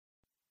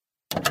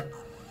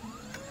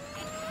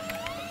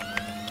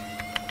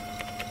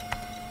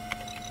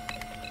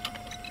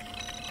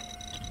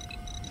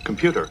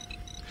computer.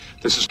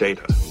 This is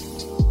data.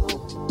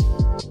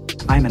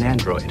 I'm an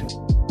android.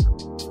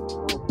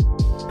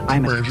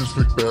 I'm Rangers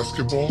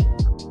McBasketball.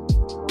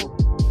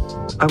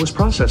 I was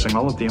processing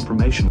all of the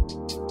information.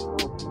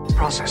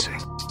 processing.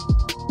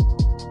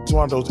 It's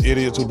one of those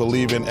idiots who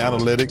believe in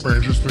analytics.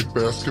 Rangers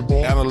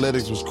McBasketball.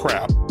 Analytics was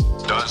crap.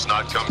 Does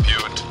not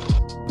compute.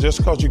 Just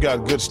because you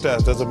got good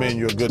stats doesn't mean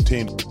you're a good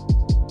team.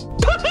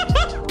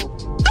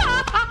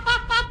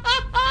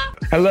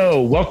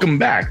 Hello, welcome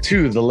back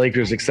to the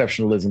Lakers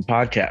Exceptionalism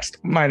Podcast.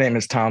 My name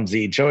is Tom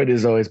Z, joined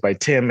as always by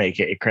Tim,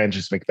 aka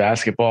Rangers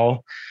McBasketball.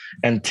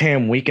 And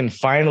Tim, we can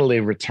finally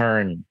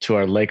return to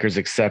our Lakers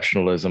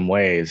exceptionalism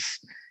ways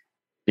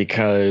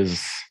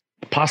because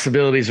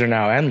possibilities are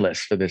now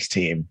endless for this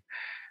team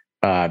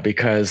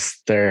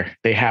because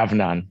they have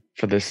none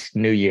for this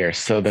new year.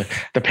 So the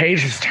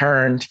page has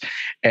turned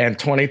and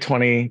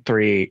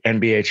 2023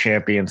 NBA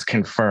champions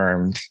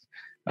confirmed.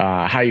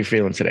 How you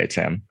feeling today,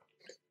 Tim?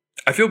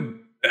 I feel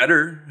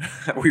better.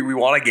 We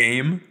won a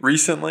game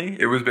recently.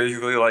 It was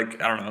basically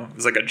like, I don't know, it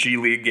was like a G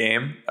League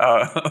game.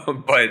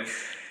 But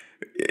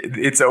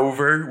it's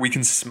over. We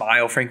can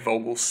smile. Frank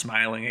Vogel's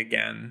smiling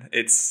again.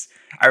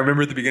 I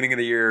remember at the beginning of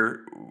the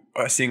year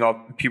seeing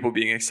all people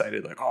being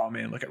excited, like, oh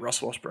man, look at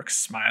Russell Westbrook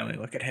smiling.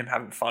 Look at him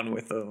having fun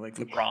with like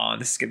LeBron.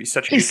 This is gonna be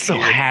such a He's good so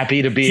year.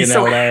 happy to be He's in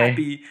so LA.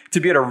 happy to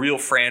be at a real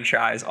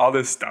franchise, all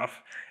this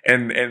stuff.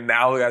 And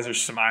now the guys are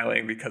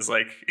smiling because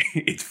like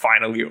it's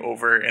finally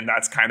over, and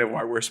that's kind of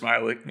why we're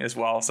smiling as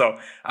well. So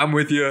I'm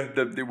with you.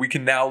 We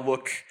can now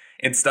look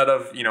instead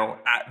of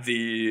at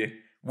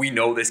we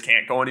know this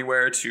can't go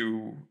anywhere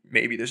to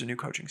maybe there's a new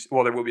coaching.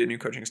 Well, there will be a new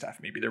coaching staff.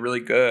 Maybe they're really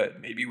good.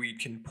 Maybe we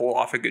can pull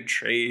off a good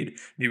trade.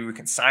 Maybe we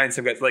can sign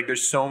some guys. Like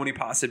there's so many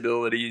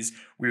possibilities.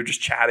 We were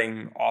just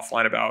chatting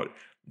offline about.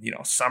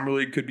 Summer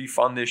League could be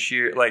fun this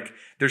year. Like,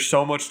 there's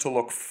so much to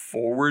look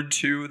forward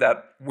to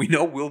that we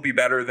know will be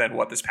better than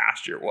what this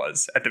past year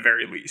was at the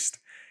very least.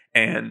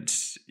 And,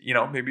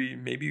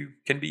 maybe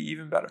can be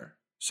even better.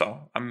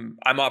 So I'm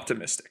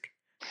optimistic.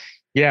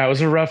 Yeah, it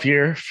was a rough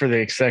year for the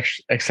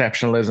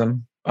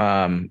exceptionalism,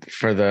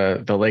 for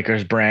the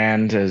Lakers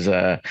brand as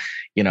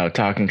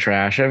talking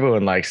trash.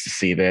 Everyone likes to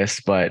see this,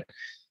 but,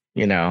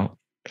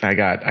 I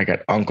got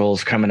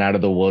uncles coming out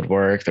of the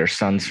woodwork. They're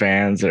Suns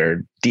fans that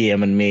are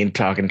DMing me and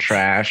talking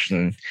trash,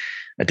 and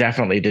I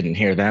definitely didn't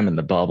hear them in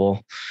the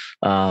bubble.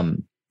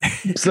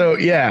 So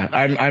yeah,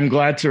 I'm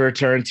glad to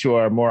return to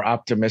our more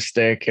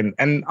optimistic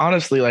and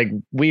honestly, like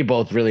we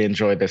both really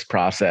enjoyed this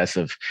process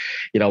of,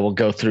 we'll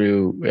go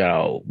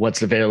through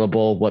what's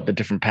available, what the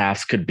different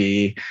paths could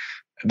be.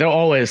 They'll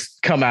always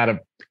come out of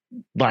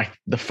like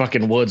the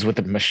fucking woods with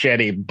a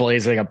machete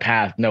blazing a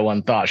path no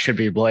one thought should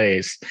be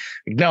blazed.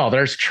 No,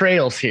 there's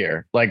trails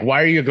here. Like,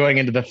 why are you going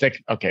into the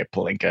thick? Okay,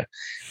 Pelinka.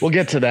 We'll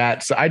get to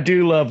that. So I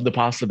do love the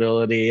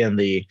possibility and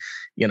the,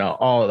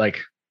 all like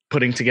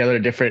putting together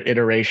different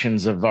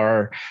iterations of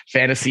our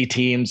fantasy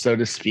team, so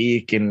to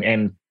speak,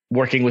 and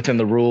working within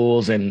the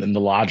rules and the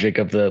logic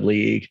of the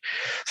league.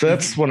 So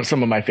that's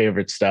some of my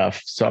favorite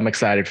stuff. So I'm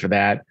excited for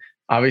that.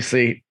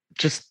 Obviously,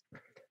 just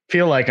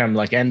feel like I'm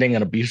like ending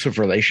an abusive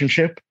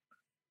relationship,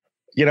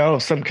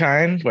 of some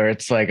kind, where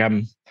it's like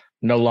I'm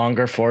no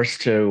longer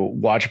forced to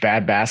watch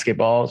bad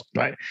basketball,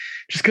 but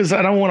just because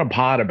I don't want to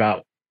pod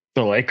about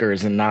the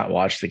Lakers and not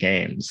watch the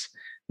games.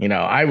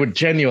 I would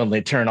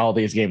genuinely turn all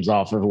these games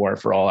off if it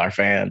weren't for all our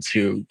fans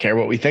who care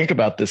what we think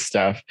about this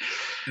stuff.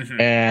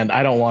 And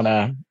I don't want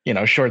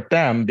to, short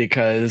them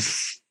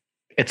because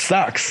it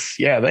sucks.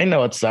 Yeah, they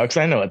know it sucks.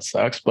 I know it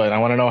sucks, but I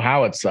want to know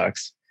how it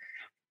sucks.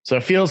 So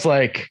it feels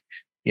like,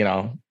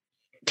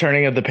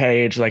 turning of the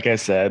page, like I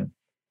said.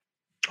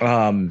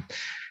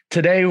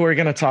 Today we're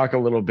going to talk a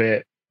little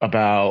bit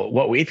about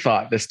what we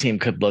thought this team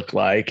could look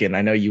like. And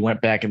I know you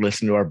went back and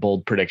listened to our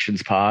bold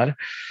predictions pod.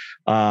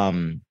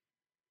 I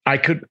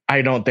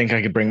don't think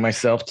I could bring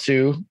myself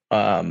to,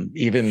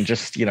 even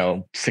just,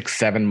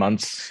 6-7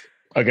 months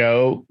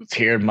ago,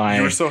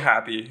 you were so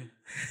happy.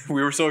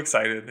 We were so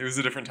excited. It was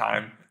a different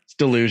time.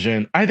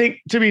 Delusion. I think,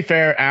 to be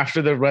fair,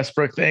 after the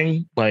Westbrook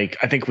thing, like,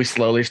 I think we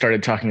slowly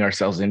started talking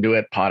ourselves into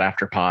it pod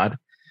after pod.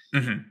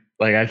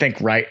 Like, I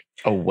think right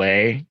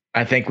away,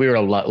 I think we were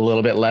a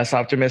little bit less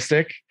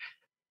optimistic.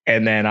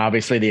 And then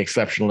obviously the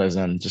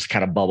exceptionalism just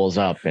kind of bubbles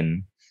up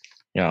and,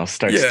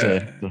 starts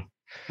to.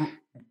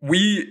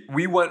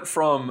 We went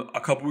from a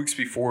couple weeks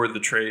before the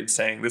trade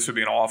saying this would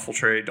be an awful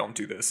trade. Don't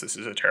do this. This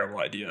is a terrible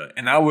idea.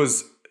 And that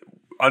was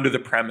under the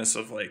premise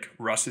of like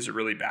Russ is a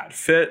really bad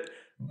fit,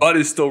 but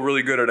is still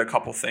really good at a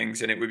couple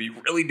things. And it would be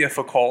really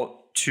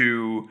difficult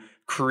to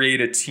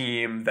create a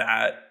team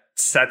that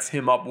sets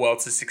him up well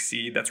to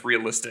succeed, that's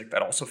realistic,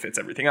 that also fits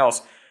everything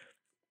else.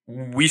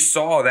 We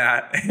saw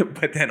that,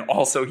 but then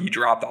also he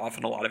dropped off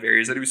in a lot of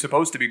areas that he was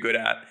supposed to be good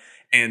at,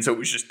 and so it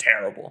was just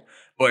terrible.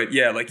 But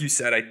yeah, like you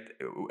said,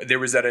 there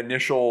was that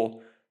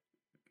initial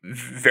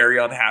very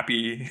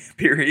unhappy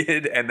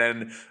period, and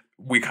then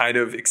we kind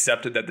of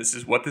accepted that this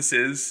is what this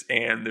is,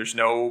 and there's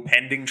no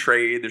pending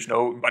trade, there's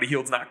no Buddy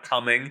Hield's not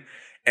coming,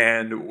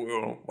 and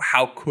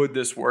how could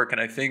this work? And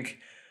I think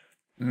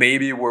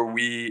maybe where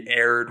we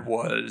erred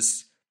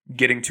was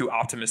getting too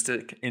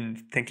optimistic in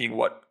thinking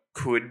what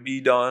could be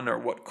done or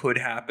what could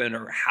happen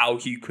or how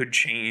he could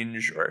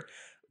change, or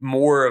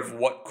more of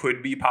what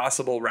could be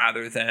possible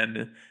rather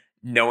than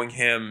knowing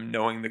him,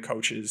 knowing the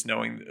coaches,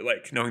 knowing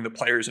the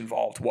players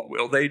involved, what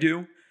will they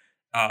do?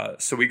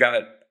 So we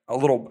got a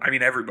little, I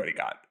mean, everybody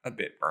got a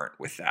bit burnt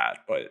with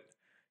that, but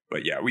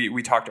yeah,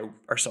 we talked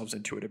ourselves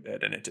into it a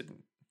bit, and it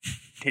didn't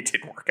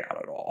work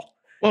out at all.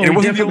 Well, it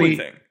wasn't the only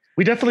thing.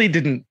 We definitely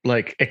didn't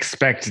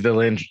expect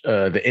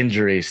the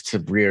injuries to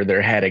rear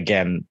their head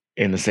again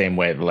in the same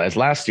way as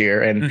last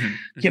year. And,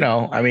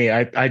 I mean,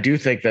 I do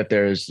think that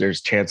there's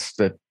chance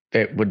that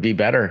it would be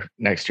better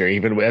next year,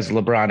 even as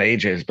LeBron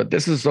ages. But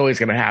this is always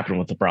going to happen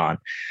with LeBron.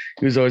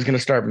 He was always going to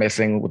start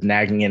missing with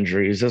nagging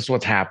injuries. This is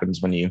what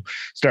happens when you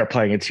start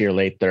playing into your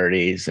late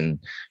 30s and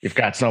you've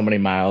got so many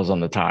miles on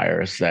the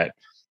tires that,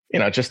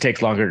 it just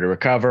takes longer to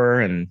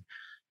recover and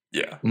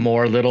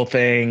more little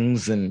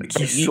things. And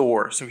he's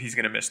sore, so he's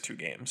going to miss 2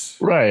 games.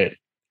 Right.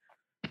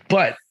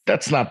 But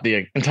that's not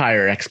the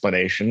entire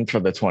explanation for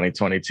the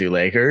 2022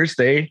 Lakers.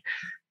 They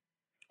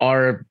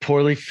are a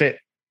poorly fit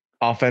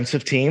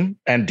offensive team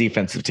and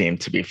defensive team,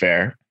 to be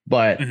fair.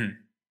 But,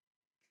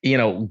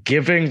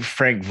 giving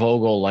Frank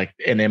Vogel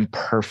an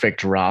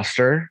imperfect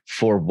roster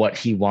for what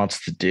he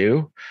wants to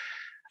do,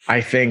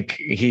 I think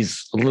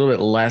he's a little bit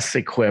less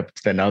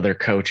equipped than other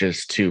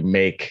coaches to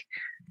make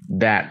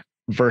that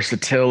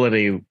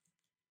versatility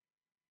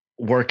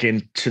work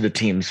into the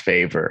team's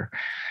favor.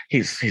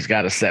 He's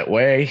got a set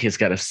way. He's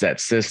got a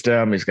set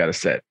system. He's got a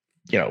set,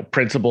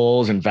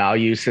 principles and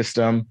value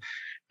system.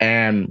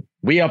 And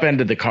we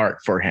upended the cart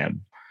for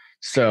him.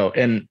 So,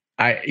 and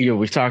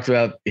we've talked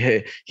about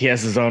he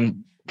has his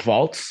own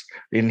faults,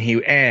 and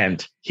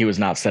he was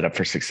not set up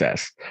for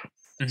success.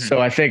 Mm-hmm.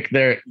 So I think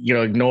they're,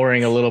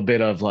 ignoring a little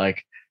bit of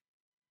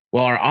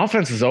our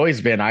offense has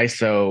always been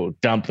ISO,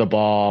 dump the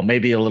ball,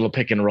 maybe a little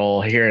pick and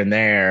roll here and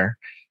there,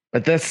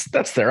 but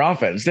that's their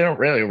offense. They don't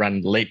really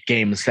run late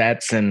game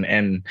sets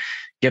and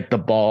get the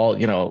ball,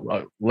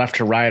 left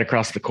to right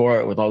across the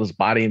court with all this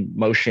body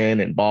motion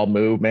and ball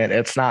movement.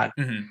 It's not.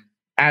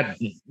 Add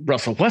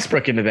Russell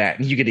Westbrook into that,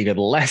 and you get even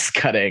less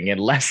cutting and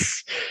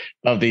less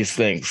of these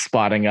things,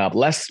 spotting up,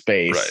 less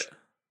space. Right.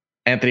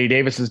 Anthony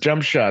Davis's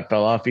jump shot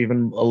fell off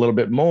even a little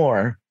bit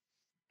more.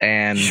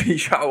 And he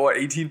shot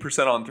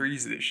 18% on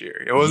threes this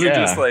year. It wasn't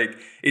just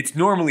it's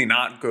normally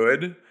not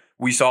good.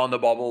 We saw in the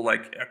bubble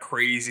a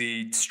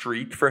crazy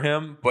streak for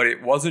him, but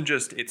it wasn't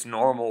just its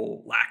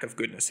normal lack of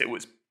goodness. It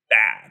was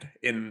bad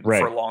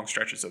for long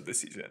stretches of the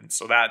season.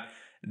 So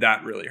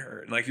that really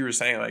hurt. And like you were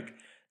saying,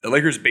 the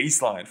Lakers'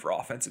 baseline for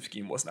offensive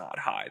scheme was not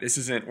high.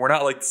 We're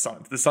not like the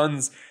Suns. The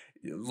Suns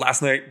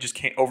last night just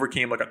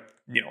overcame a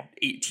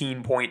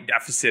 18-point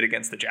deficit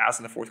against the Jazz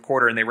in the fourth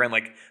quarter, and they ran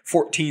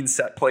 14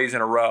 set plays in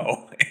a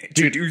row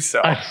to do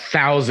so.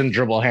 1,000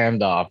 dribble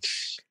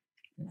handoffs.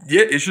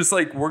 Yeah, it's just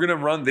we're gonna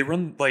run. They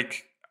run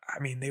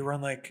they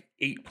run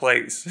 8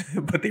 plays,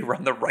 but they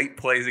run the right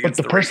plays against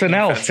the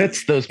personnel right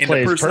fits those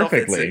plays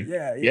perfectly.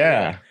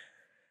 Yeah.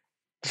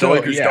 So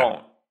the Lakers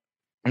don't.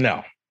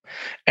 No.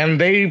 And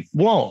they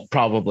won't,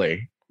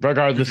 probably,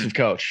 regardless of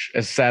coach,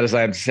 as sad as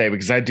I am to say,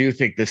 because I do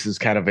think this is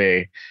kind of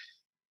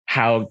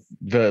how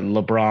the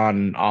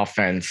LeBron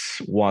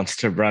offense wants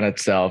to run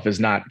itself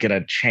is not going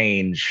to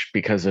change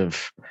because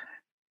of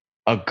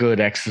a good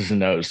X's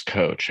and O's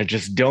coach. I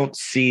just don't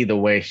see the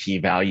way he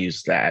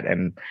values that.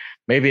 And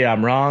maybe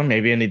I'm wrong.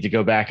 Maybe I need to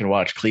go back and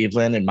watch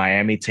Cleveland and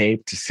Miami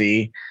tape to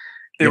see.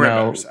 They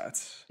ran better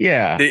sets.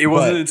 Yeah. It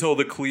wasn't until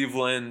the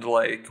Cleveland,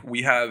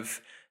 we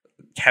have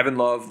Kevin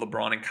Love,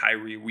 LeBron, and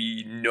Kyrie,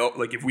 we know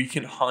if we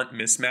can hunt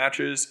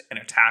mismatches and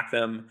attack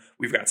them,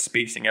 we've got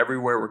spacing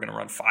everywhere. We're going to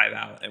run 5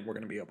 out, and we're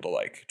going to be able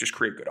to just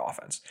create good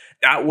offense.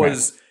 That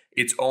was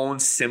its own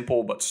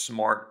simple but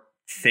smart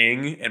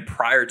thing. And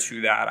prior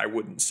to that, I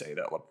wouldn't say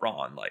that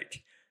LeBron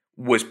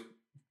was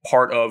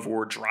part of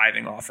or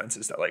driving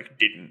offenses that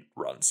didn't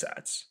run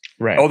sets.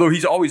 Right. Although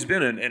he's always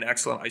been an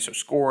excellent ISO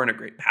scorer and a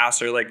great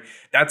passer.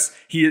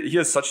 He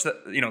has such that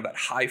that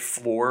high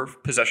floor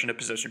possession to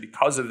possession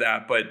because of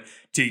that. But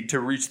to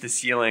reach the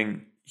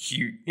ceiling,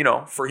 he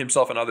for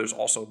himself and others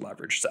also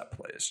leveraged set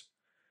plays.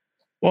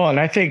 Well, and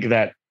I think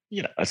that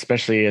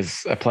especially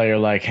as a player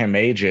like him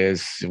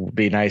ages, it would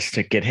be nice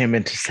to get him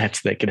into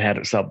sets that could have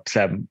himself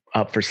set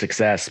up for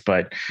success.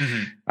 But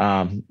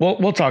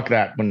we'll talk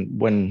that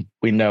when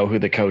we know who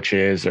the coach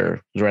is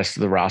or the rest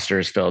of the roster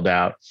is filled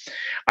out.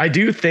 I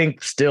do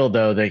think still,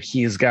 though, that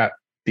he's got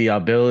the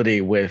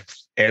ability with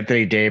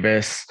Anthony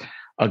Davis,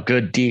 a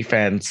good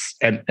defense,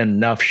 and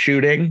enough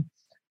shooting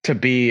to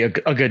be a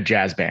good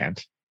jazz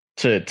band,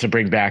 to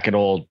bring back an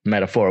old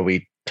metaphor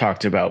we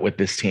talked about with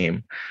this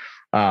team.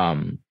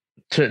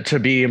 To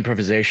be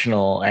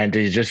improvisational and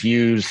to just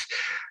use,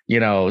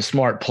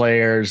 smart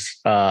players,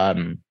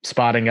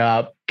 spotting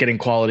up, getting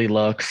quality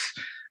looks,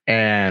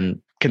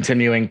 and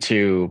continuing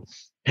to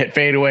hit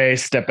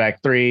fadeaways, step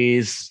back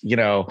threes,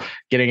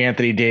 getting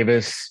Anthony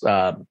Davis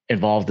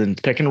involved in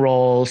pick and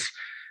rolls,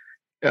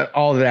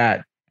 all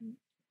that.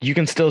 You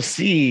can still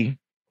see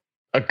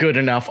a good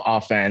enough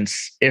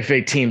offense if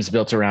a team's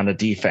built around a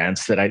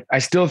defense that I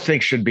still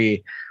think should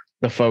be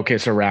the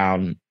focus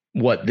around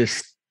what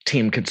this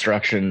team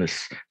construction,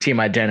 this team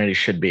identity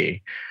should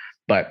be.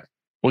 But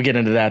we'll get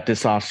into that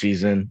this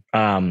offseason.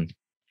 I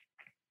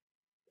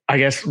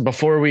guess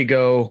before we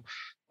go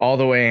all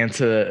the way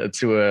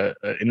into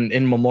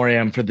in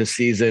memoriam for the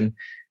season,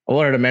 I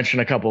wanted to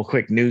mention a couple of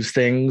quick news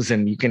things,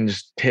 and you can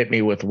just hit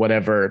me with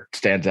whatever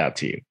stands out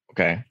to you.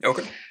 Okay.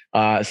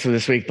 Okay. So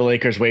this week, the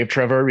Lakers waived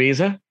Trevor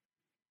Ariza,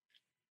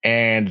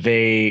 and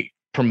they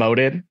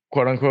promoted,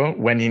 quote unquote,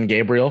 Wenyen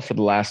Gabriel for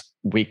the last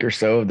week or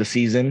so of the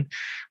season,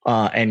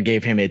 and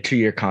gave him a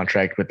 2-year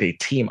contract with a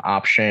team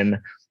option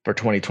for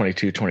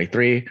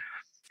 2022-23.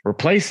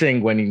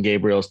 Replacing Wenyen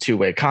Gabriel's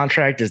 2-way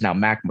contract is now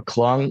Mac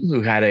McClung,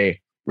 who had a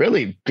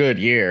really good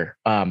year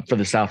for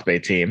the South Bay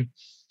team.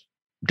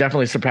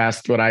 Definitely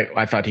surpassed what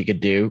I thought he could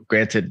do.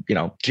 Granted,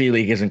 G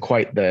League isn't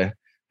quite the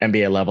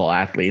NBA level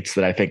athletes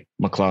that I think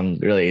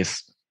McClung really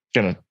is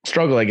going to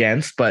struggle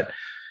against. But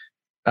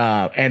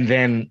and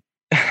then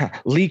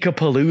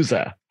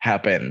Leakapalooza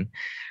happened,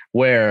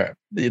 where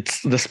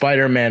it's the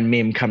Spider-Man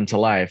meme come to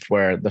life,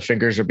 where the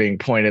fingers are being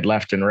pointed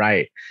left and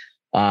right.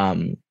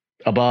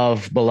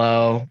 Above,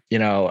 below,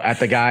 at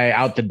the guy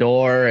out the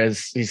door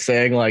as he's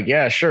saying, like,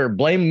 yeah, sure,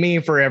 blame me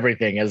for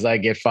everything as I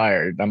get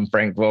fired. I'm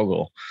Frank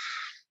Vogel.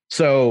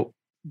 So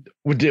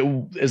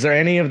is there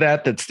any of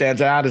that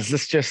stands out? Is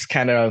this just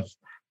kind of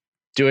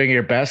doing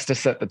your best to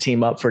set the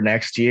team up for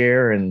next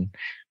year and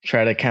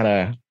try to kind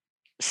of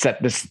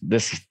set this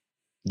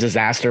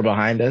disaster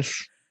behind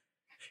us?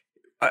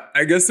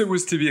 I guess it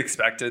was to be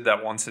expected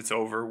that once it's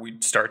over,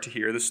 we'd start to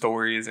hear the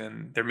stories,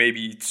 and there may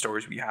be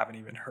stories we haven't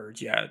even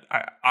heard yet.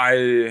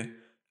 I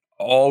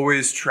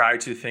always try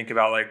to think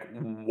about, like,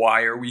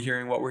 why are we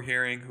hearing what we're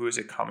hearing? Who is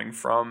it coming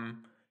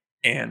from?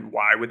 And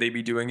why would they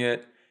be doing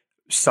it?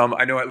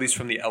 I know, at least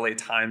from the LA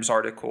Times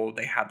article,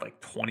 they had like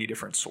 20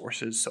 different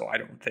sources. So I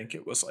don't think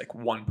it was like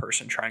one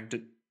person trying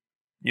to,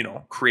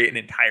 create an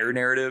entire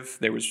narrative.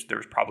 There was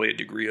probably a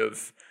degree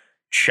of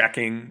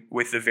checking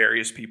with the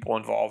various people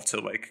involved to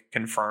like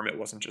confirm it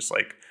wasn't just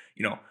like,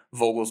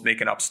 Vogel's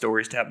making up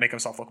stories to make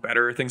himself look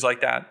better or things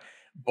like that.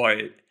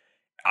 But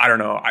I don't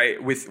know.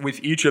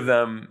 With each of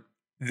them,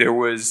 there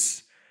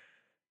was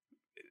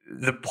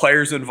the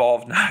players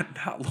involved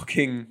not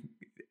looking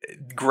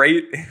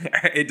great.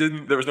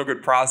 There was no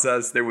good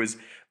process. There was,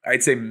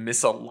 I'd say,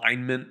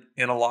 misalignment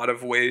in a lot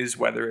of ways,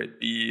 whether it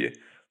be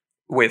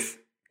with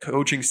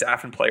coaching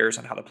staff and players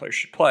on how the players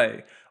should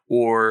play,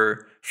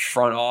 or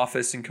front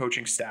office and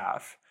coaching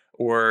staff,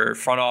 or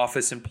front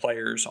office and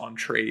players on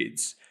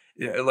trades.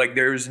 Like,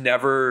 there's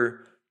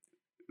never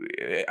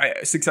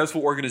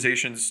successful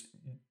organizations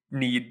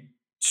need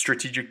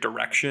strategic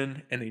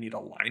direction, and they need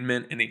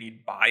alignment, and they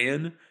need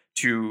buy-in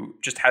to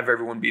just have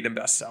everyone be their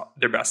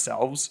best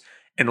selves.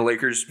 And the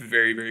Lakers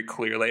very, very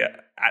clearly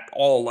at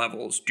all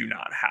levels do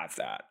not have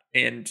that.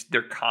 And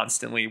they're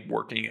constantly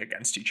working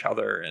against each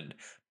other and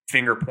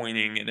finger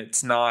pointing. And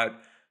it's not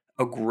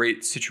a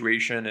great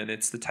situation. And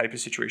it's the type of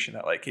situation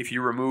that, like, if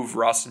you remove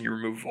Russ and you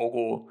remove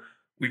Vogel,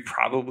 we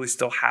probably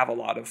still have a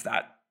lot of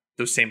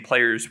those same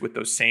players with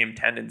those same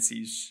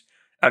tendencies.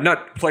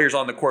 Not players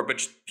on the court, but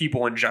just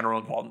people in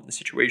general involved in the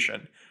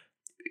situation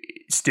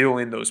still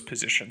in those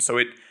positions.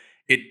 So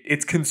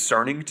it's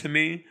concerning to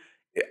me.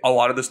 A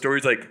lot of the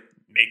stories, like,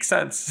 make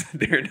sense.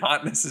 They're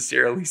not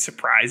necessarily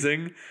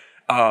surprising,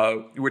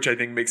 which I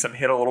think makes them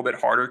hit a little bit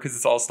harder, because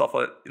it's all stuff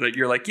like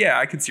you're like, yeah,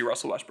 I can see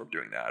Russell Westbrook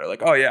doing that, or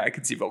like, oh yeah, I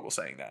can see Vogel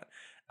saying that.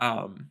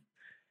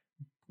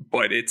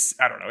 But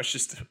I don't know, it's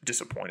just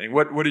disappointing.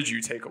 What did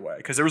you take away?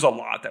 Because there was a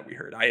lot that we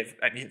heard. I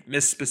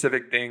missed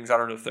specific things. I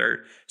don't know if there are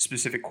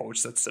specific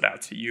quotes that stood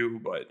out to you,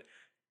 but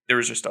there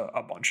was just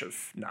a bunch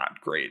of not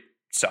great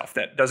stuff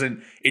that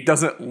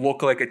doesn't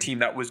look like a team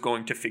that was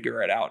going to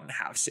figure it out and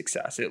have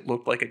success. It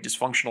looked like a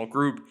dysfunctional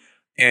group,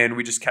 and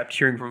we just kept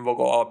hearing from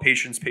Vogel, oh,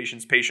 patience,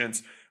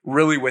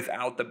 really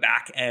without the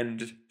back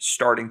end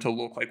starting to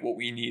look like what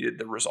we needed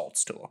the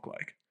results to look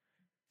like.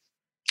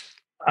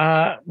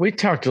 We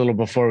talked a little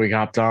before we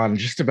hopped on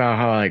just about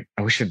how, like,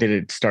 I wish they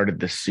had started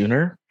this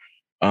sooner,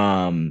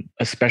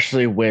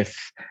 especially with,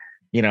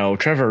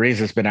 Trevor Ariza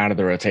has been out of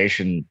the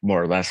rotation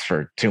more or less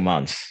for 2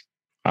 months.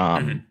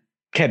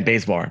 Kent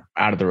Bazemore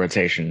out of the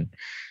rotation.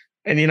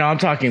 And, I'm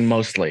talking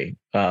mostly,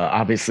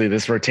 obviously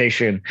this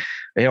rotation,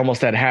 they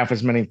almost had half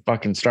as many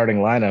fucking starting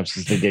lineups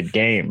as they did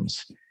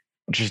games,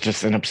 which is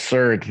just an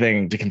absurd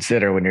thing to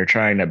consider when you're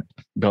trying to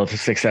build a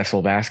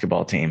successful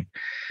basketball team.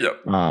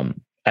 Yep.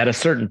 At a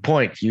certain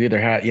point, you either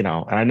had, and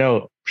I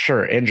know,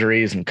 sure,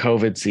 injuries and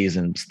COVID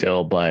season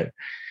still, but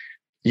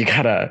you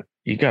gotta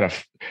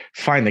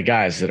find the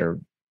guys that are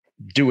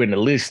doing at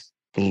least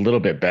a little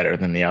bit better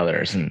than the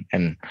others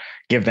and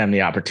give them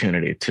the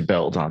opportunity to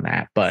build on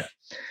that. But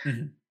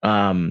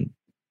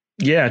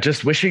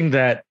just wishing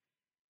that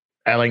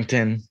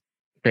Ellington,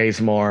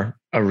 Bazemore,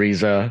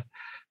 Ariza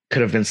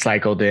could have been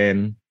cycled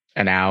in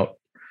and out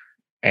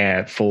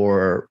and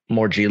for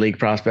more G League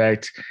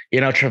prospects.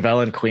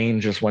 Trevelin Queen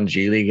just won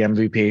G League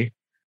MVP.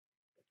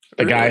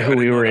 The Really? guy I who didn't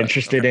we know were that.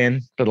 interested Okay.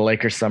 in for the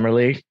Lakers Summer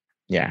League.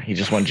 Yeah, he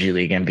just won G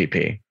League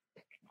MVP.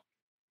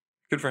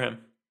 Good for him.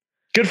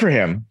 Good for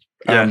him.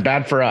 Yeah.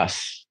 Bad for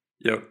us.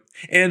 Yep.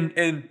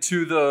 And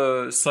to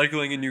the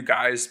cycling in new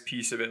guys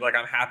piece of it, like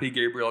I'm happy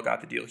Gabriel got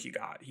the deal he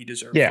got. He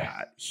deserves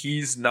that.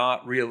 He's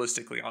not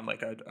realistically on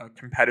like a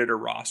competitor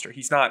roster.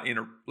 He's not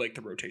in like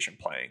the rotation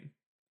playing.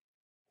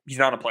 He's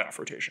not in a playoff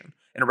rotation.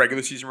 In a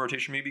regular season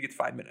rotation, maybe he gets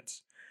 5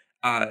 minutes,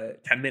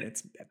 10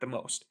 minutes at the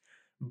most.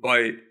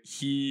 But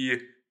he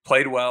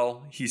played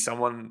well. He's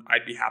someone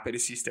I'd be happy to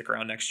see stick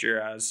around next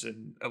year as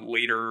a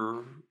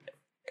later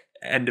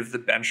end of the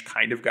bench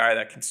kind of guy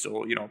that can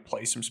still,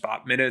 play some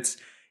spot minutes.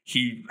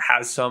 He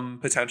has some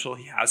potential.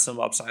 He has some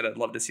upside. I'd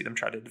love to see them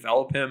try to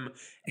develop him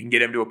and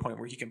get him to a point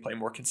where he can play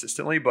more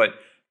consistently. But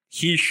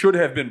he should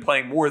have been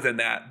playing more than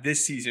that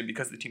this season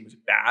because the team was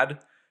bad.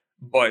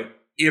 But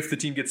if the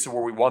team gets to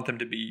where we want them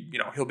to be,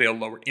 he'll be a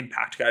lower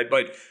impact guy.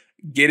 But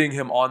getting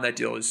him on that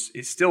deal is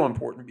still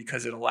important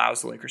because it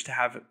allows the Lakers to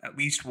have at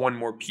least one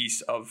more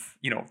piece of,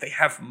 they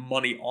have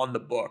money on the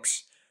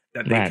books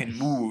that they can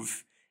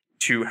move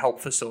to help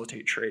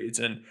facilitate trades.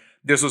 And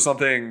this was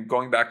something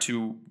going back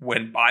to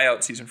when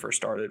buyout season first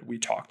started, we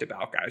talked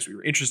about guys we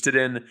were interested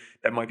in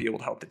that might be able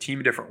to help the team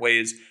in different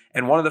ways.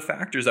 And one of the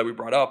factors that we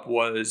brought up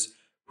was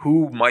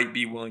who might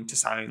be willing to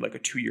sign like a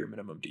 2-year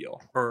minimum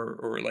deal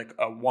or like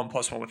a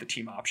 1+1 with a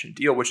team option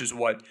deal, which is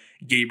what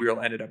Gabriel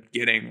ended up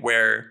getting,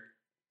 where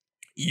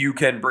you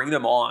can bring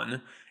them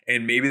on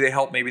and maybe they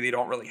help, maybe they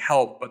don't really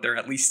help, but they're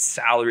at least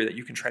salary that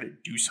you can try to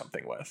do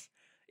something with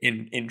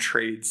in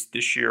trades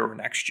this year or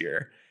next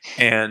year.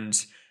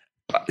 And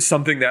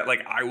something that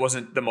like I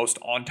wasn't the most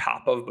on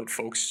top of, but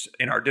folks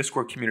in our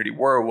Discord community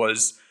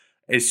was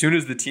as soon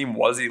as the team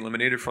was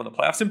eliminated from the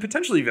playoffs, and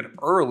potentially even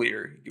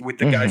earlier with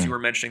the guys you were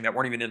mentioning that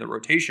weren't even in the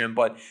rotation,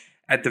 but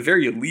at the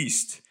very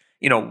least,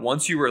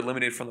 once you were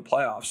eliminated from the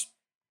playoffs,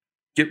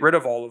 get rid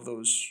of all of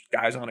those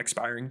guys on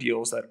expiring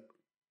deals that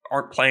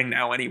aren't playing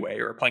now anyway,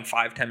 or playing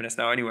 5-10 minutes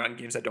now anyway on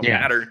games that don't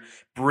matter.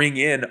 Bring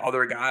in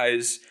other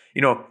guys.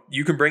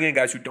 You can bring in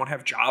guys who don't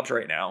have jobs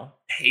right now,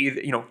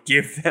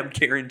 give them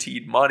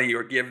guaranteed money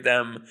or give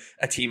them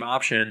a team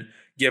option,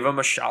 give them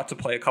a shot to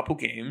play a couple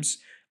games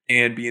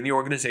and be in the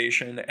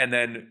organization. And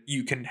then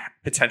you can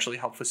potentially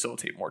help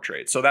facilitate more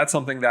trades. So that's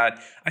something that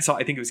I saw.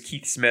 I think it was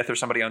Keith Smith or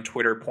somebody on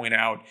Twitter point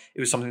out.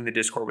 It was something the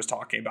Discord was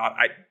talking about.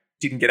 I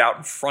didn't get out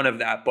in front of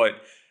that, but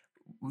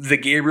the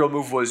Gabriel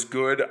move was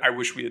good. I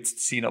wish we had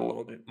seen a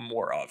little bit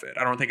more of it.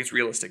 I don't think it's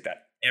realistic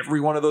that every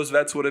one of those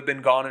vets would have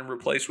been gone and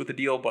replaced with a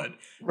deal, but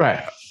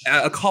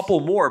a couple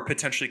more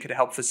potentially could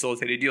help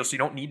facilitate a deal. So you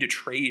don't need to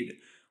trade,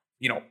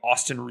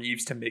 Austin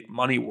Reeves to make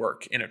money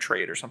work in a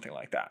trade or something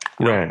like that.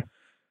 Right.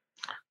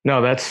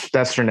 No,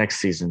 that's for next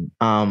season.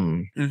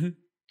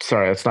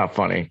 Sorry, that's not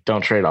funny.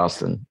 Don't trade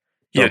Austin.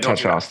 Don't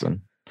touch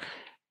Austin.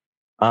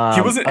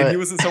 He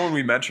wasn't someone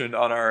we mentioned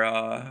on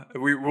our.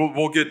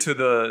 We'll get to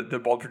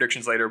the bold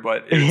predictions later,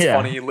 but it's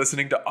funny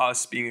listening to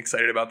us being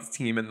excited about the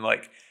team and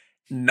like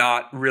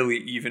not really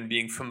even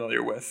being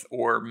familiar with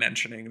or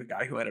mentioning the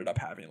guy who ended up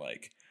having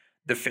like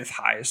the 5th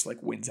highest like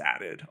wins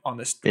added on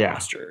this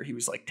roster. He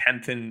was like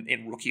 10th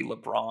in rookie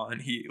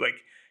LeBron. He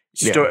like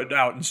stood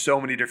out in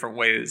so many different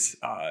ways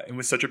and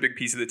was such a big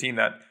piece of the team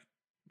that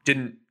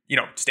didn't.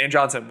 Stan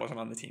Johnson wasn't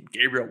on the team.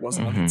 Gabriel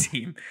wasn't on the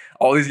team.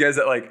 All these guys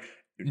that like.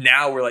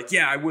 Now we're like,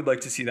 I would like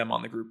to see them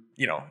on the group,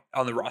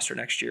 on the roster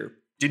next year.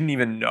 Didn't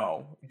even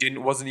know,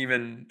 wasn't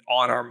even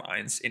on our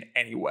minds in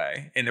any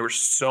way. And there were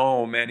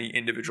so many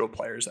individual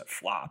players that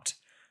flopped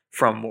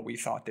from what we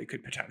thought they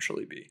could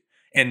potentially be.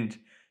 And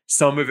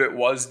some of it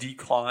was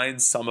decline,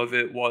 some of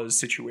it was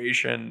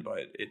situation,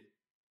 but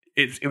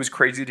it was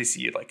crazy to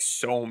see like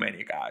so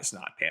many guys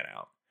not pan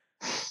out.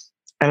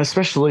 And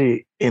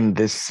especially in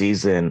this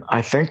season,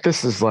 I think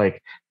this is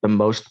like the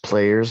most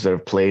players that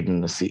have played in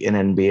an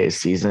NBA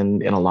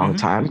season in a long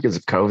time because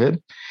of COVID.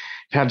 You've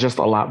had just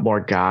a lot more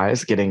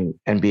guys getting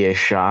NBA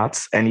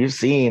shots. And you've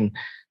seen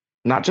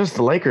not just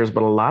the Lakers,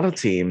 but a lot of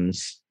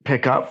teams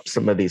pick up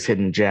some of these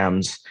hidden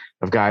gems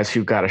of guys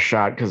who got a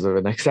shot because of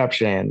an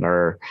exception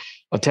or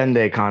a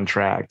 10-day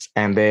contract.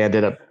 And they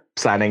ended up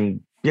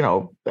signing,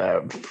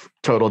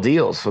 total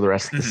deals for the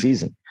rest of the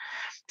season.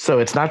 So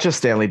it's not just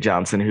Stanley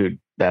Johnson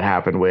that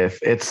happened with.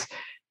 It's,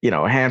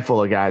 a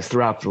handful of guys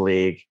throughout the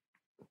league.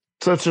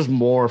 So it's just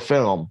more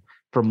film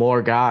for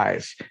more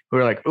guys who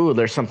are like, ooh,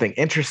 there's something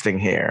interesting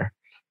here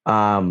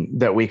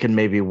that we can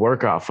maybe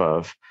work off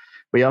of.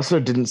 We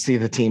also didn't see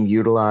the team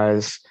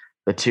utilize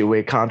the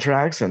 2-way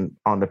contracts and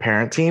on the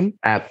parent team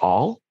at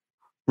all,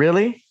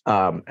 really,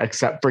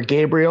 except for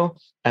Gabriel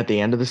at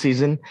the end of the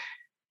season.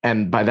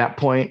 And by that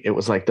point, it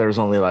was like there was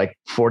only like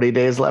 40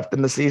 days left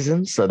in the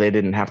season. So they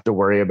didn't have to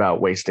worry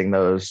about wasting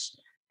those,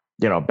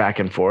 back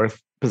and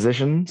forth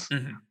positions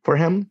for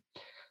him.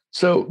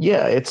 So,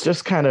 it's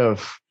just kind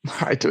of,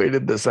 I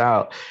tweeted this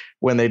out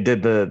when they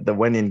did the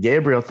Wenyen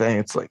Gabriel thing.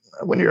 It's like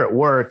when you're at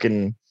work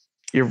and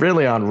you're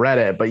really on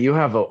Reddit, but you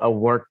have a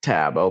work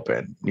tab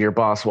open, your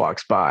boss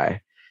walks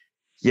by,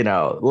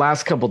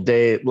 last couple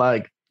days,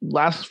 like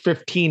last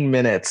 15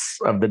 minutes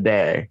of the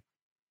day,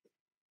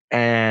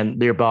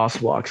 and your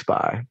boss walks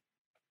by.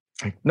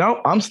 Like,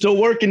 no, I'm still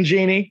working,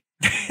 Jeannie.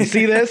 You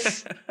see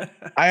this?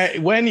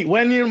 When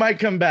you might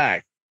come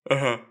back.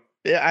 Uh-huh.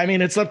 Yeah, I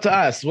mean, it's up to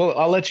us. Well,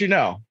 I'll let you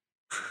know.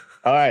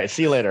 All right,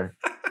 see you later.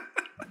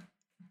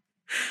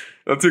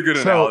 That's a good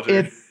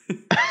analogy.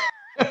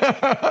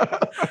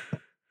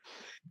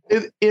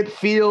 It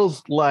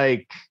feels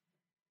like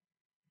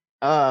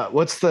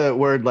what's the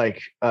word,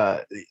 like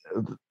I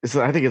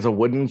think it's a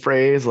wooden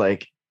phrase,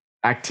 like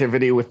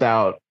activity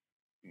without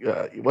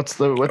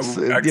Activity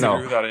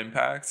without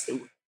impact,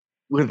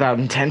 without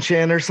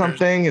intention or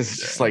something. Is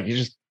just like you're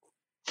just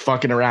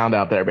fucking around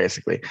out there,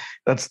 basically.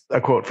 That's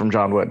a quote from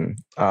John Wooden.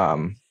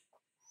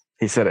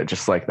 He said it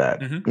just like that.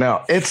 Mm-hmm.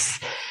 No, it's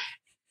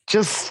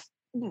just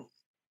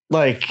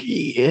like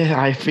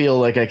I feel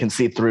like I can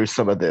see through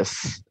some of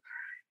this,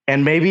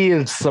 and maybe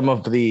it's some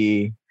of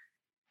the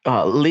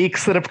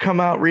leaks that have come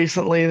out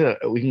recently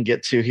that we can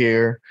get to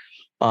here,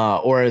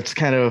 or it's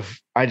kind of,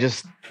 I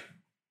just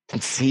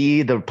can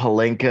see the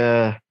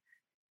Pelinka,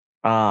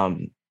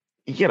 the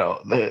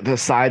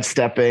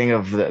sidestepping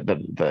of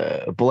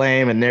the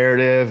blame and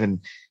narrative, and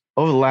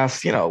over the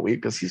last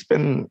week, because he's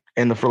been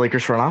in the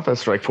Lakers front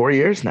office for like 4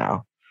 years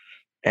now,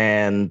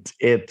 and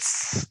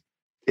it's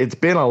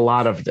been a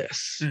lot of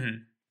this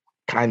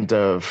kind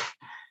of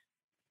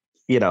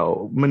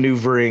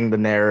maneuvering the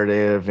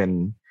narrative.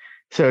 And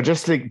so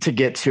just to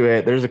get to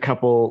it, there's a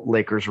couple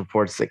Lakers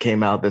reports that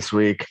came out this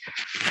week.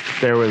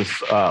 There was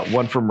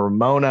one from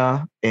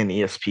Ramona in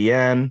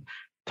ESPN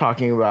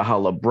talking about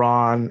how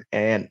LeBron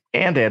and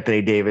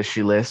Anthony Davis,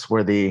 she lists,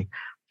 were the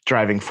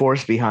driving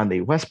force behind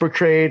the Westbrook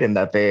trade, and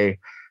that they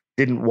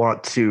didn't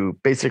want to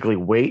basically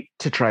wait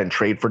to try and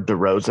trade for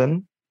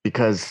DeRozan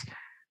because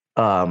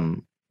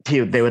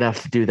they would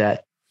have to do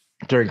that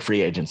during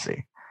free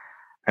agency.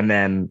 And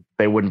then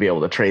they wouldn't be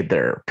able to trade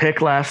their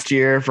pick last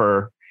year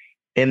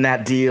in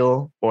that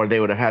deal, or they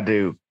would have had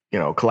to,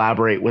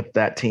 collaborate with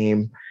that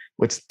team,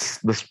 with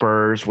the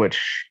Spurs,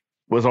 which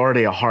was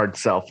already a hard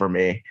sell for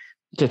me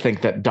to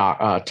think that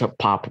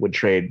Pop would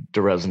trade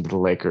DeRozan to the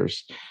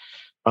Lakers.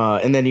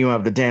 And then you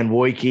have the Dan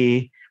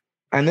Wojcicki,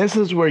 and this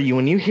is where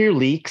when you hear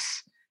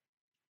leaks,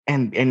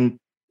 and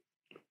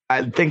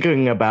I'm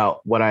thinking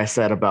about what I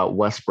said about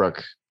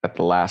Westbrook at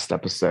the last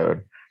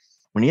episode.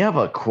 When you have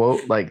a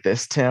quote like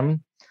this,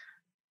 Tim,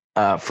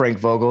 Frank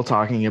Vogel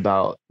talking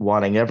about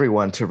wanting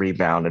everyone to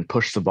rebound and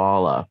push the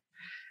ball up,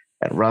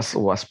 and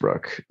Russell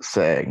Westbrook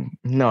saying,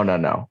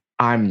 no,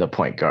 I'm the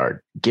point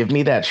guard. Give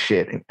me that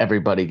shit and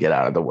everybody get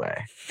out of the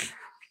way.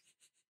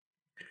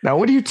 Now,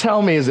 what do you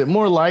tell me? Is it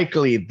more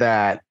likely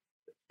that,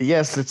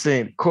 yes, it's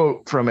a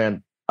quote from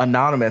an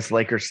anonymous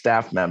Lakers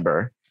staff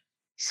member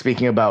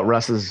speaking about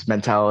Russ's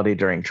mentality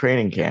during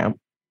training camp?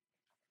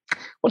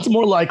 What's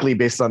more likely,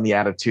 based on the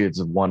attitudes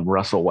of one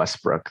Russell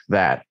Westbrook,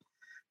 that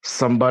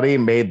somebody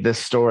made this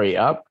story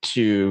up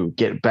to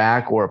get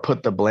back or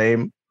put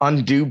the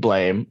undue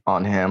blame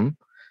on him,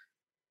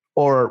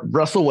 or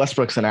Russell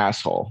Westbrook's an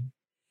asshole?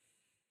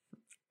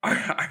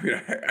 I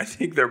mean, I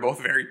think they're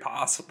both very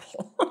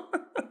possible.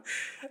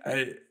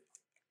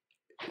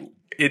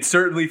 It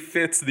certainly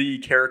fits the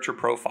character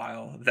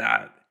profile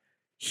that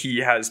he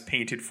has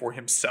painted for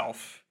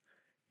himself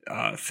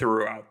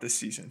throughout the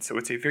season. So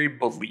it's a very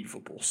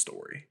believable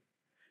story.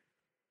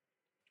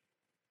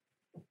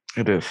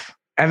 It is.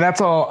 And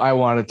that's all I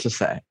wanted to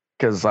say,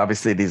 because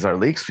obviously these are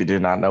leaks. We do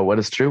not know what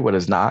is true, what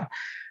is not.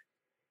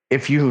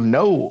 If you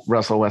know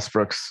Russell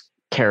Westbrook's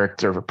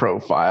character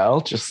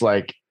profile, just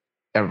like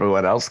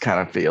everyone else kind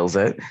of feels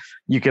it,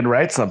 you can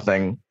write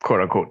something quote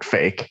unquote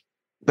fake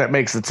that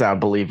makes it sound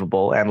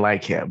believable and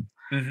like him.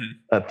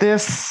 But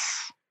this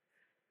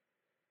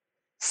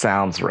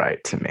sounds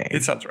right to me.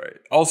 It sounds right.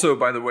 Also,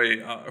 by the way,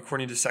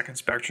 according to Second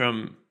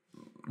Spectrum,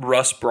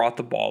 Russ brought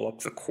the ball up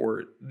the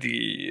court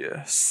the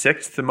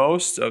sixth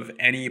most of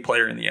any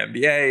player in the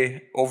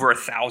NBA, over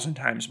 1,000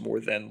 times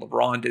more than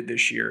LeBron did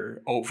this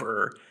year,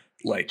 over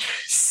like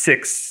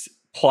 6+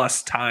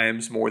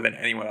 times more than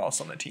anyone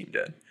else on the team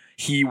did.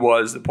 He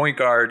was the point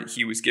guard.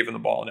 He was given the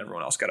ball and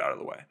everyone else got out of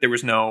the way. There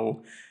was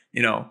no,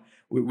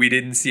 we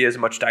didn't see as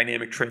much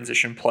dynamic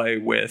transition play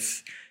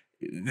with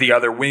the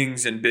other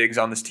wings and bigs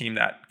on this team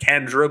that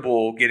can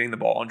dribble, getting the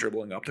ball and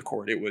dribbling up the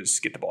court. It was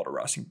get the ball to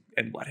Russ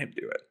and let him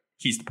do it.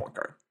 He's the point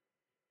guard.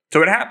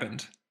 So it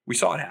happened. We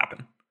saw it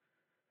happen.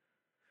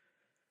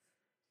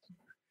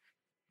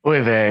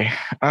 Oy vey.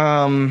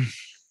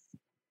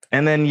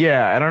 And then,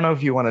 I don't know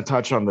if you want to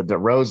touch on the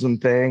DeRozan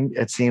thing.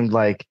 It seemed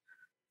like,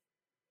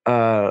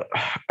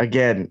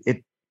 again,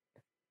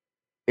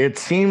 it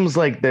seems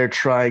like they're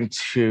trying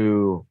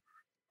to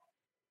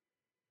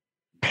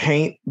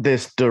paint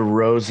this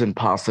DeRozan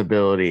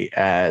possibility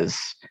as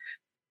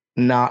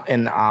not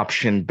an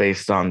option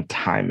based on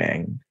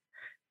timing,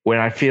 when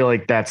I feel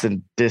like that's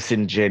a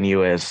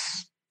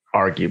disingenuous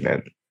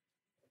argument.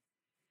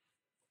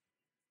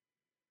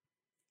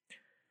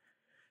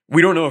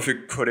 We don't know if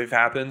it could have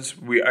happened.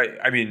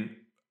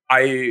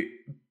 I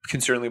can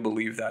certainly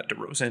believe that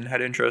DeRozan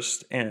had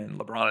interest and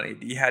LeBron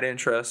and AD had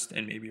interest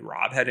and maybe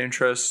Rob had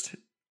interest.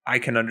 I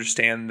can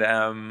understand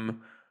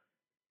them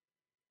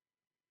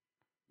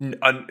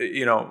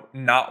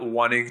not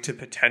wanting to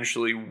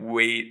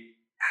potentially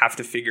have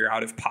to figure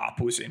out if Pop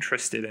was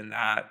interested in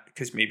that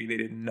because maybe they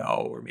didn't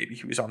know, or maybe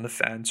he was on the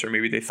fence, or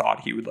maybe they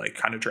thought he would like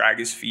kind of drag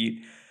his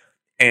feet,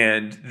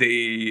 and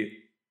they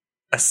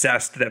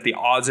assessed that the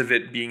odds of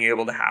it being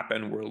able to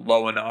happen were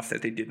low enough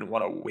that they didn't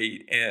want to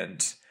wait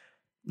and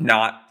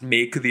not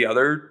make the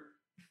other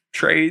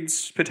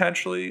trades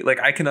potentially. Like,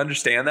 I can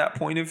understand that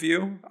point of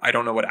view. I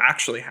don't know what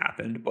actually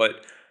happened,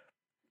 but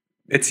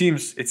it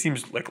seems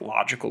like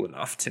logical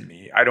enough to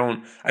me.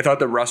 I thought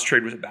the Russ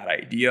trade was a bad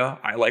idea.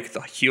 I like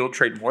the Hield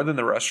trade more than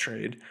the Russ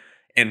trade.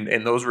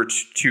 And those were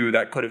two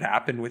that could have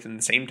happened within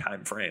the same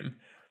time frame.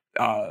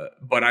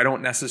 But I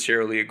don't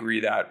necessarily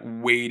agree that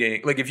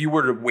waiting, like if you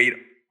were to wait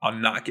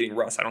on not getting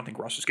Russ, I don't think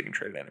Russ was getting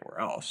traded anywhere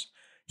else.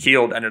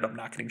 Hield ended up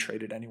not getting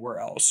traded anywhere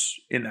else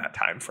in that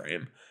time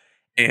frame.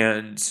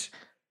 And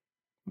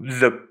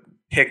the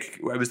pick,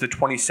 it was the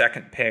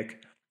 22nd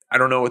pick. I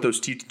don't know what those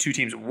two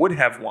teams would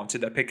have wanted.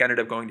 That pick ended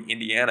up going to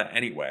Indiana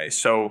anyway.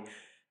 So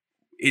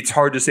it's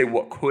hard to say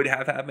what could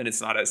have happened.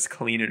 It's not as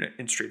clean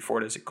and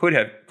straightforward as it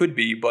could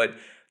be, but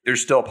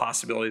there's still a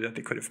possibility that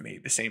they could have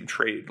made the same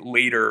trade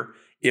later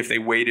if they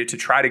waited to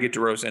try to get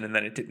DeRozan and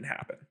then it didn't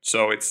happen.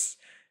 So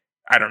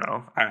I don't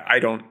know. I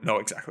don't know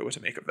exactly what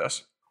to make of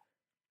this.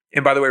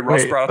 And by the way,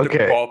 Russ brought up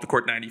the ball up the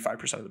court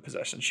 95% of the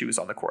possession. She was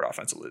on the court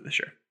offensively this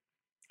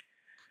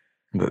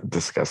year.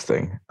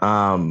 Disgusting.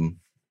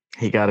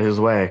 He got his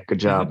way. Good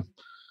job. Mm-hmm.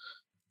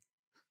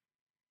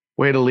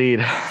 Way to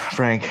lead,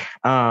 Frank.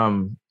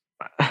 You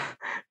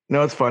know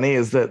what's funny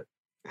is that,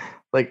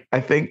 like,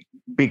 I think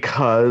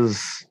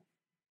because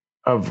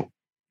of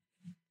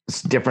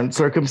different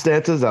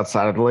circumstances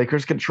outside of the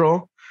Lakers'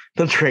 control,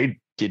 the trade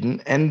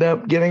didn't end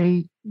up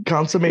getting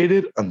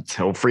consummated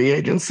until free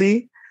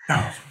agency.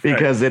 Oh,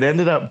 because it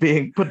ended up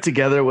being put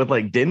together with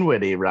like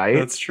Dinwiddie, right?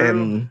 That's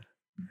true.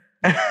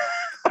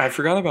 I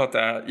forgot about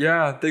that.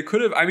 Yeah, they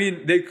could have. I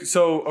mean,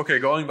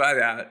 going by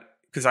that,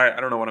 because I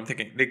don't know what I'm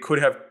thinking. They could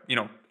have,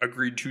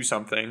 agreed to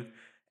something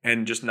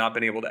and just not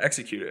been able to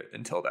execute it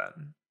until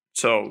then.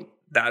 So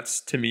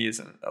that's, to me,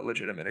 isn't a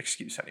legitimate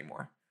excuse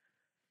anymore.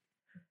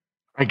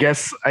 I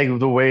guess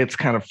the way it's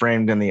kind of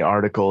framed in the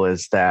article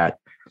is that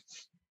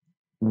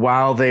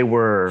while they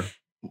were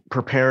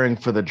preparing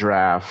for the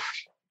draft,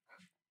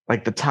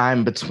 like the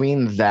time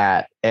between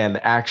that and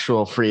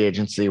actual free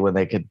agency when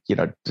they could,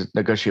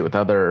 negotiate with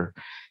other,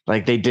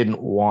 like they didn't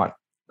want,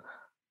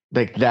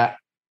 like that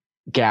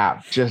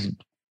gap just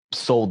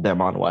sold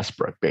them on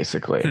Westbrook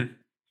basically.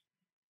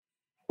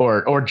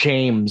 Or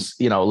James,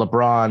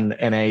 LeBron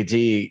and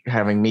AD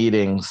having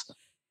meetings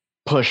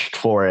pushed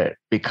for it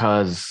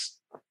because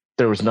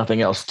there was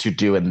nothing else to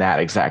do in that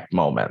exact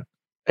moment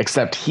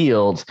except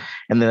Hield.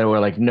 And then they were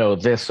like, no,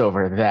 this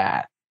over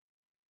that.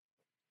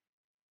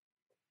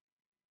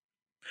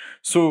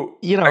 So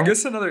I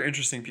guess another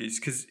interesting piece,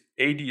 because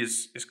AD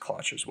is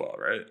clutch as well,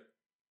 right?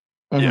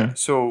 Mm-hmm. Yeah.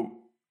 So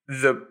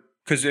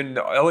because in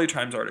the LA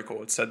Times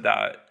article, it said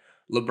that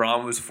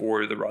LeBron was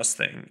for the Russ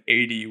thing.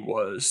 AD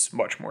was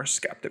much more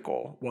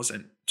skeptical,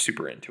 wasn't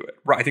super into it.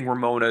 I think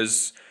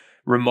Ramona's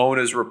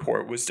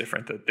report was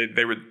different. That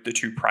they were the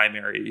two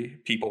primary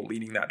people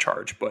leading that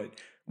charge. But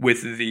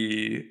with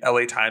the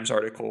LA Times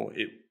article,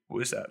 it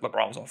was that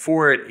LeBron was all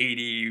for it.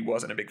 AD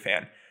wasn't a big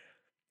fan.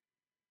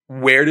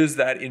 Where does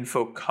that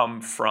info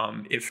come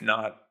from? If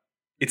not,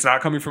 it's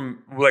not coming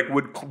from, like,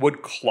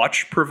 would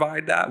Clutch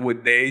provide that?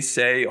 Would they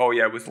say, oh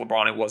yeah, with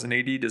LeBron it wasn't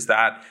AD? Is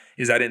that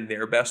in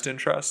their best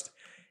interest?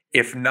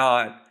 If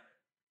not,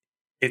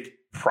 it's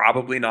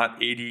probably not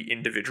AD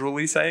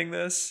individually saying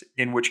this,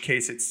 in which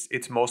case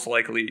it's most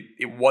likely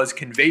it was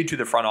conveyed to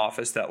the front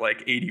office that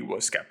like AD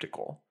was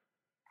skeptical.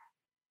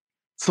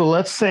 So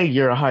let's say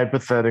you're a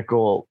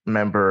hypothetical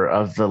member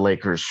of the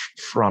Lakers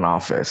front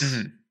office.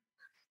 Mm-hmm.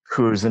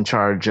 Who's in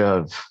charge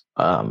of,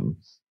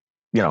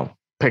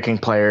 picking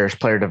players,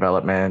 player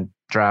development,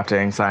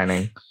 drafting,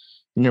 signing.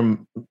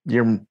 And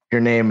your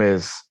name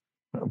is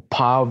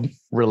Pav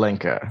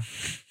Relinka.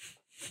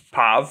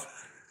 Pav?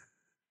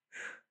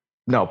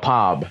 No,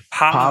 Pav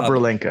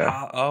Relinka.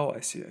 I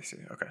see.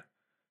 Okay.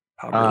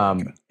 Pav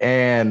Relinka.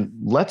 And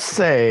let's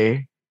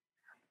say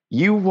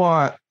you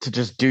want to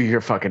just do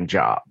your fucking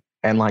job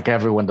and like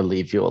everyone to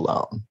leave you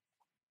alone.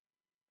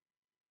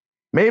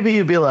 Maybe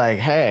you'd be like,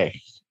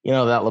 hey,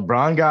 that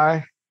LeBron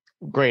guy,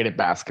 great at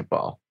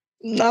basketball.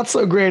 Not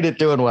so great at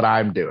doing what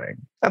I'm doing.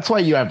 That's why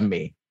you have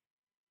me.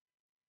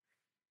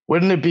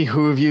 Wouldn't it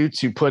behoove you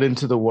to put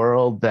into the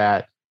world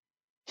that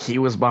he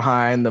was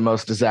behind the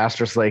most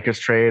disastrous Lakers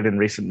trade in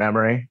recent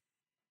memory?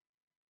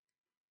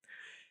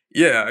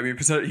 Yeah, I mean,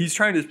 he's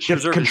trying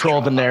to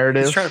control the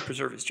narrative. He's trying to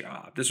preserve his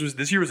job.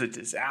 This year was a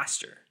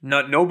disaster.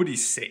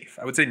 Nobody's safe.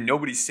 I would say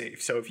nobody's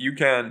safe. So if you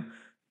can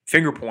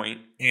finger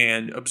point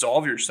and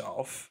absolve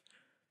yourself,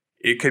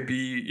 it could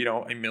be,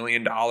 $1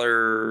 million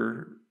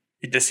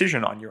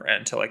decision on your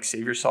end to like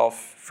save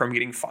yourself from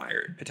getting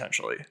fired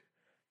potentially.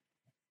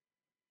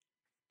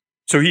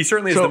 So he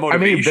certainly has the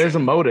motivation. I mean, there's a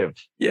motive.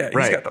 Yeah,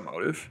 he's got the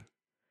motive.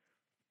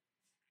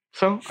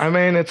 So, I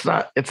mean, it's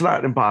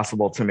not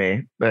impossible to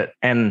me. But,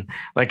 and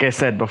like I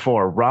said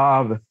before,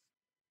 Rob,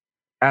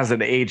 as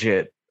an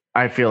agent,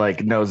 I feel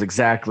like knows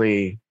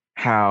exactly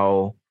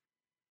how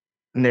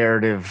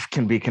narrative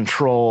can be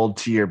controlled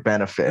to your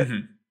benefit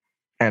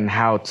and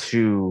how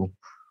to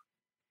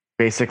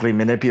basically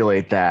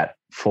manipulate that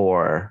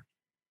for,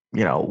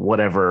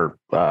 whatever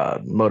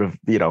motive,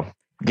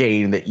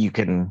 gain that you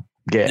can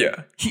get.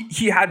 Yeah,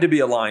 he had to be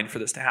aligned for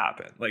this to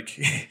happen. Like,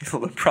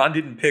 LeBron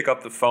didn't pick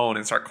up the phone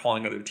and start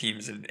calling other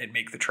teams and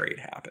make the trade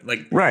happen.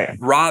 Like, right.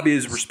 Rob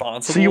is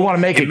responsible. So you want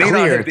to make it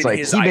clear. It's like,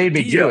 he made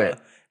me do it.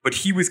 But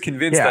he was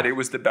convinced that it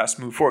was the best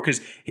move forward.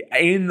 Because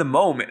in the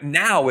moment,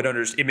 now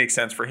it makes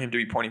sense for him to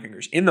be pointing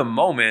fingers. In the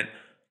moment,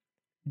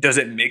 does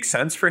it make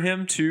sense for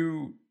him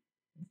to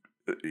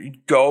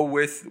go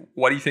with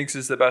what he thinks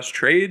is the best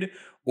trade?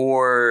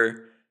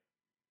 Or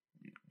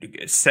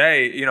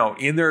say,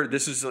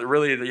 this is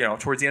really,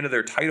 towards the end of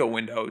their title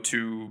window,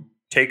 to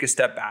take a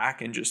step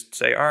back and just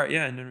say, all right,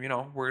 yeah, and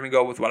we're going to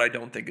go with what I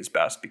don't think is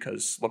best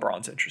because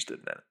LeBron's interested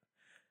in it.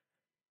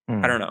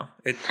 I don't know.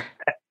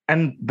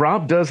 And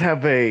Rob does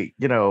have a,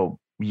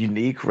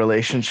 unique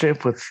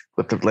relationship with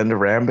the Linda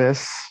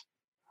Rambis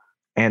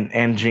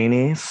and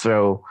Jeannie.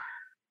 So,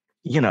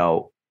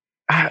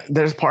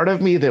 there's part of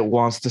me that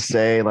wants to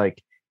say,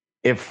 like,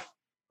 if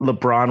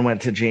LeBron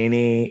went to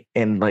Jeannie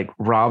and like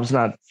Rob's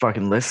not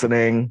fucking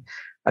listening,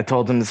 I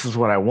told him this is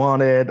what I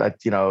wanted,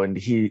 and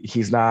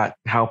he's not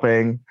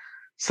helping.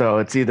 So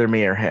it's either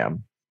me or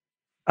him.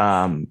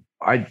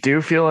 I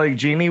do feel like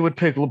Jeannie would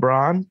pick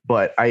LeBron,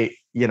 but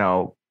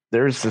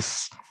there's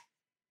this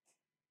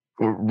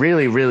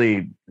really,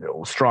 really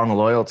strong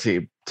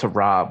loyalty to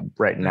Rob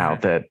right now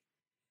that,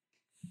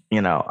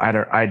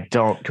 I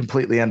don't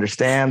completely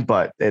understand,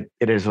 but it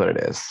is what it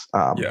is.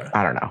 I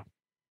don't know.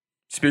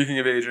 Speaking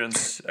of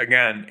agents,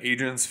 again,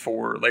 agents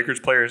for Lakers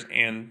players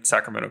and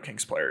Sacramento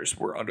Kings players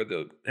were under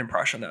the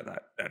impression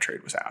that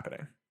trade was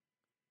happening.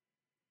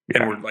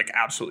 And were like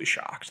absolutely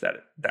shocked that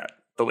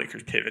the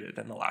Lakers pivoted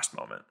in the last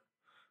moment.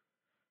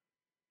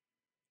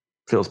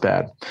 Feels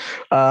bad.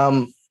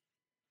 I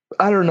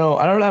don't know.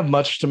 I don't have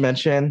much to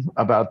mention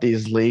about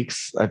these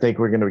leaks. I think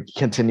we're going to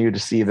continue to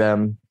see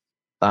them.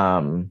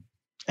 And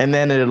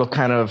then there'll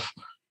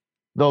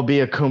be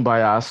a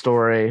kumbaya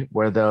story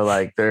where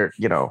they're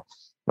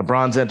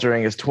LeBron's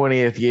entering his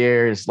 20th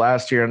year, his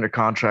last year under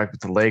contract with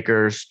the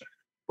Lakers.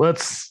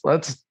 Let's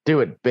do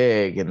it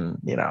big and,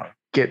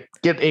 get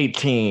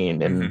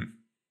 18 and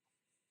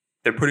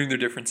they're putting their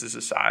differences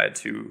aside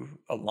to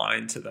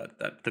align to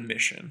that the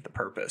mission, the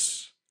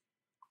purpose.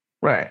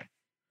 Right.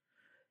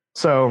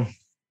 So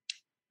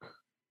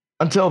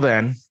until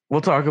then,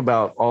 we'll talk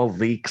about all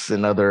leaks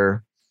and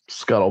other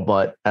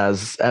scuttlebutt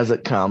as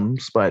it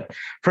comes. But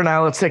for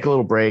now, let's take a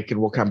little break and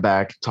we'll come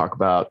back and talk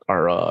about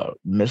our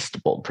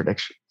missed bold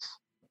predictions.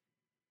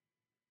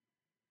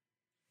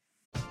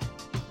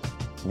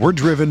 We're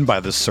driven by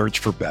the search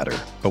for better.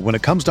 But when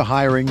it comes to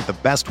hiring, the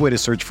best way to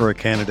search for a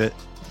candidate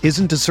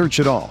isn't to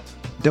search at all.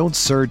 Don't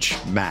search,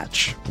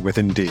 match with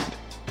Indeed.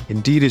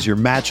 Indeed is your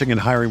matching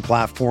and hiring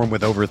platform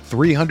with over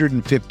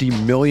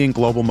 350 million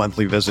global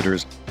monthly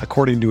visitors,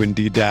 according to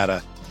Indeed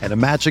data, and a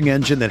matching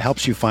engine that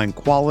helps you find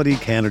quality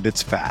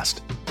candidates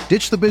fast.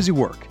 Ditch the busy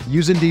work.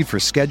 Use Indeed for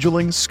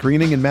scheduling,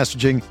 screening, and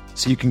messaging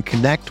so you can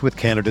connect with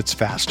candidates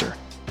faster.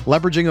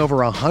 Leveraging over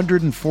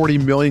 140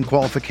 million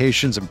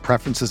qualifications and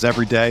preferences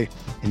every day,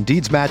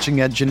 Indeed's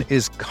matching engine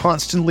is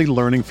constantly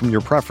learning from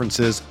your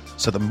preferences,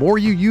 so the more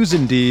you use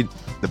Indeed,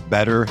 the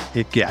better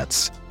it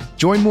gets.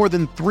 Join more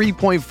than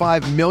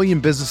 3.5 million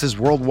businesses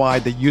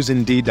worldwide that use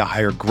Indeed to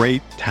hire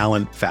great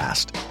talent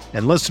fast.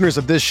 And listeners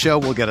of this show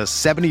will get a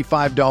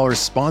 $75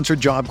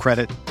 sponsored job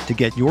credit to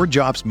get your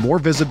jobs more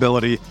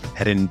visibility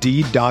at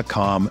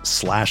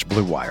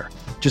Indeed.com/Blue Wire.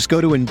 Just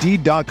go to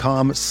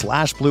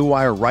Indeed.com/Blue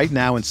Wire right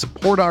now and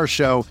support our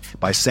show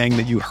by saying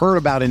that you heard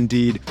about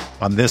Indeed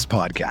on this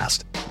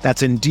podcast.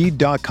 That's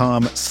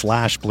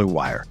Indeed.com/Blue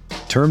Wire.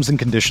 Terms and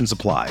conditions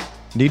apply.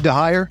 Need to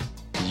hire?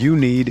 You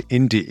need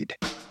Indeed.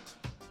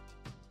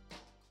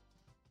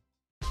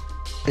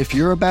 If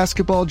you're a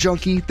basketball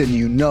junkie, then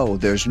you know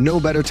there's no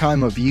better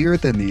time of year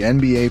than the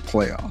NBA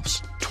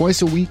playoffs.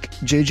 Twice a week,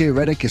 JJ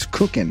Redick is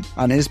cooking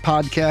on his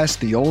podcast,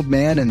 The Old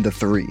Man and the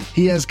Three.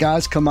 He has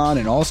guys come on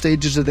in all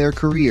stages of their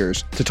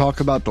careers to talk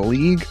about the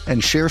league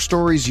and share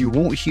stories you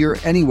won't hear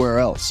anywhere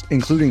else,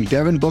 including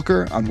Devin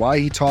Booker on why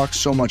he talks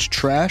so much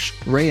trash,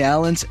 Ray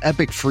Allen's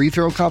epic free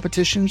throw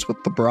competitions with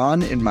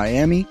LeBron in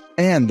Miami,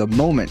 and the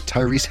moment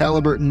Tyrese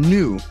Halliburton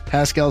knew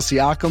Pascal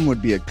Siakam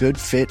would be a good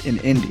fit in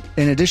Indy.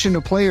 In addition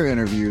to player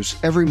interviews,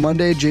 every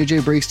Monday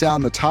JJ breaks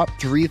down the top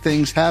 3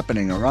 things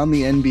happening around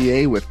the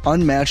NBA with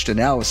unmatched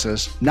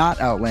analysis, not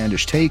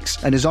outlandish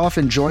takes, and is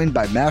often joined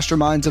by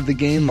masterminds of the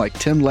game like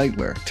Tim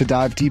Legler to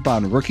dive deep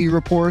on rookie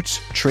reports,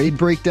 trade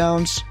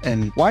breakdowns,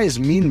 and why is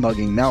mean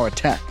mugging now a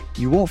tech?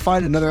 You won't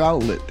find another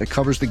outlet that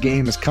covers the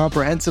game as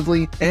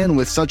comprehensively and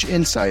with such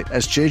insight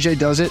as JJ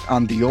does it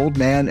on The Old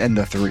Man and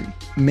the Three.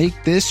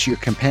 Make this your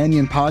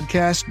companion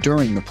podcast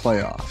during the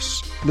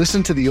playoffs.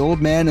 Listen to The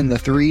Old Man and the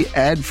Three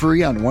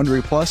ad-free on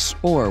Wondery Plus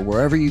or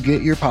wherever you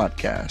get your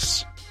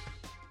podcasts.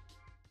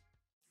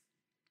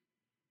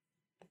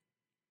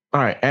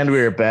 All right, and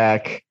we're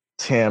back.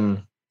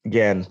 Tim,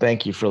 again,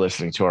 thank you for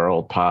listening to our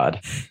old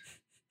pod.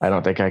 I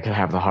don't think I could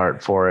have the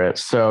heart for it.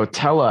 So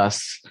tell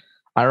us,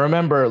 I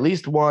remember at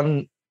least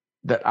one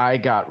that I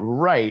got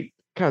right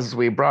because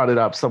we brought it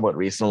up somewhat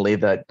recently,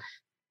 that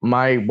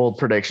my bold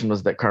prediction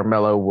was that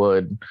Carmelo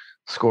would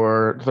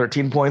score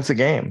 13 points a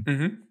game.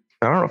 Mm-hmm.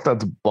 I don't know if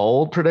that's a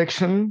bold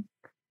prediction.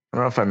 I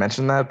don't know if I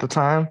mentioned that at the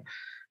time.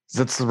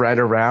 It's right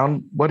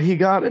around what he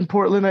got in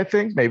Portland, I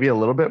think, maybe a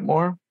little bit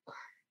more.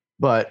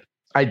 But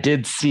I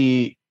did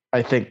see,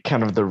 I think,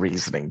 kind of the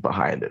reasoning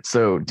behind it.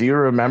 So do you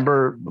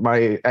remember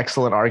my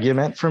excellent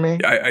argument for me?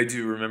 I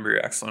do remember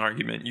your excellent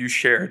argument. You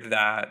shared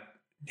that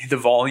the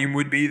volume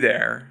would be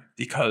there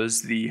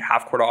because the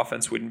half-court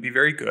offense wouldn't be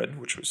very good,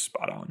 which was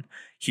spot on.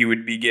 He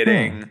would be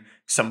getting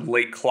some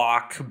late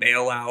clock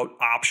bailout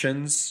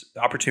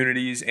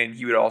opportunities, and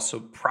he would also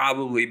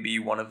probably be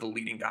one of the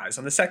leading guys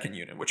on the second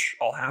unit, which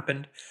all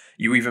happened.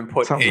 You even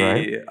put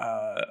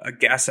a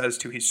guess as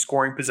to his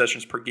scoring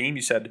possessions per game.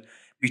 You said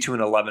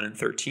between 11 and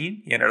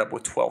 13. He ended up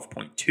with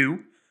 12.2.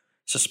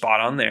 So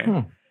spot on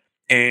there.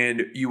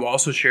 And you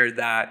also shared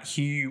that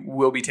he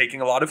will be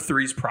taking a lot of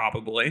threes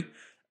probably.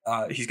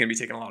 He's going to be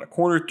taking a lot of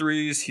corner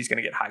threes. He's going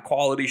to get high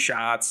quality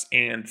shots,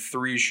 and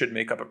threes should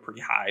make up a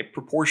pretty high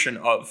proportion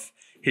of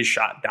his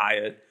shot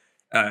diet.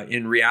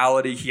 In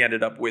reality, he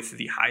ended up with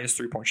the highest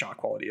 3-point shot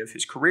quality of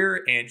his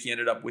career, and he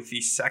ended up with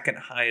the second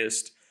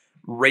highest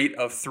rate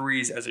of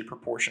threes as a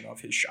proportion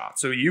of his shot.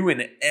 So you,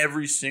 in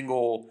every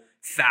single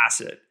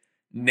facet,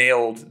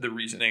 nailed the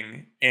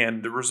reasoning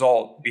and the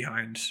result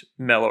behind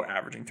Melo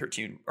averaging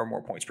 13 or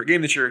more points per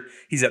game this year.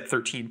 He's at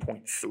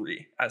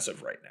 13.3 as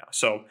of right now.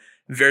 So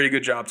very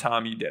good job,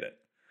 Tom. You did it.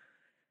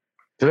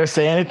 Did I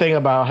say anything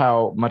about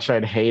how much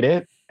I'd hate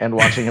it and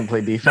watching him play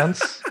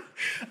defense?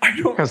 I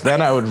don't, because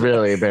then I would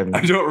really have been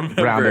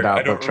rounded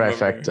out the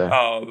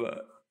trifecta.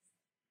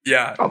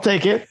 Yeah, I'll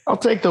take it. I'll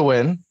take the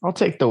win.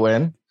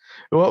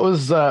 What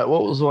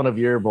was one of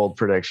your bold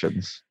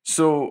predictions?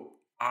 So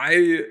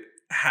I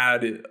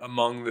had it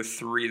among the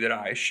three that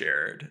I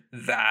shared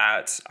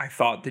that I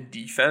thought the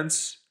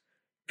defense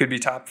could be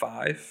top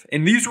 5.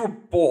 And these were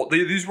bold.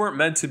 These weren't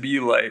meant to be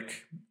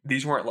like,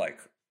 these weren't like,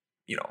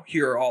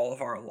 here are all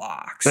of our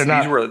locks.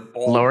 These were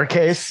bold,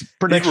 lowercase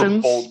predictions. These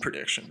were bold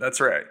predictions.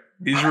 That's right.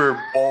 These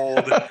were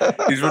bold.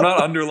 These were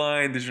not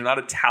underlined. These were not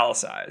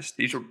italicized.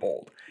 These were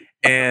bold.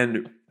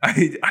 And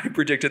I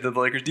predicted that the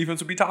Lakers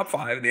defense would be top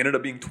 5, and they ended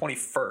up being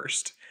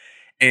 21st.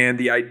 And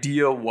the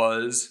idea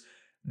was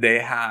they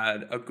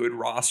had a good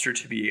roster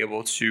to be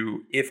able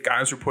to, if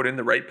guys were put in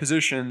the right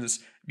positions,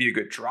 be a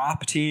good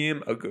drop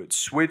team, a good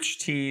switch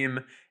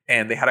team.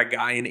 And they had a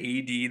guy in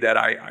AD that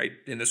I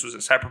and this was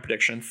a separate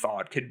prediction,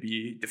 thought could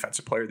be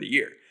Defensive Player of the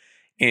Year.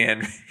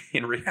 And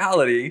in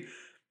reality,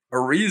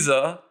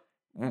 Ariza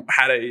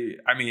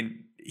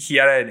he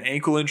had an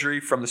ankle injury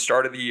from the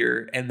start of the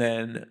year. And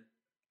then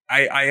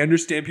I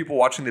understand people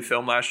watching the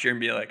film last year and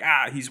being like,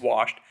 he's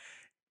washed.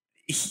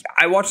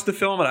 I watched the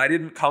film and I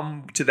didn't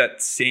come to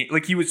that same,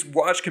 like he was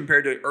watched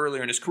compared to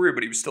earlier in his career,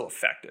 but he was still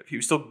effective. He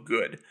was still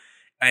good.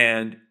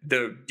 And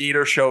the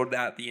data showed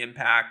that, the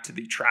impact,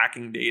 the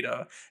tracking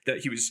data, that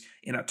he was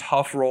in a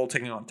tough role,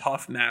 taking on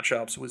tough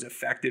matchups, was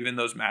effective in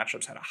those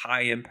matchups, had a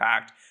high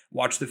impact.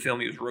 Watched the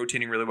film, he was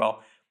rotating really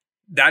well.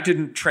 That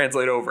didn't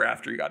translate over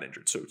after he got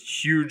injured. So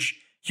huge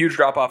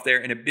drop off there,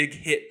 and a big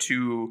hit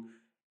to,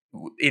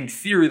 in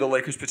theory, the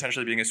Lakers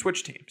potentially being a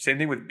switch team. Same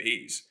thing with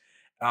Baze.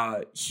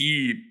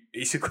 He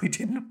basically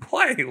didn't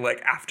play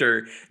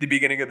after the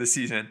beginning of the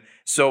season.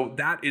 So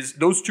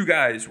those two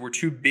guys were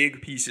two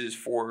big pieces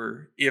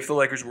for, if the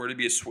Lakers were to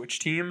be a switch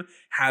team,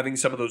 having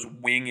some of those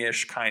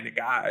wing-ish kind of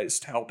guys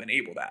to help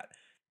enable that.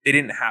 They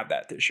didn't have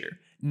that this year.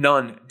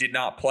 None did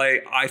not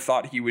play. I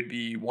thought he would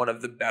be one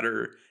of the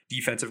better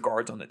defensive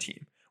guards on the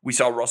team. We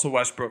saw Russell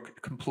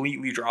Westbrook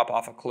completely drop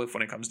off a cliff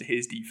when it comes to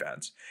his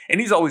defense.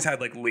 And he's always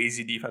had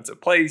lazy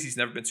defensive plays. He's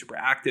never been super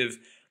active,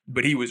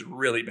 but he was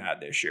really bad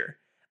this year.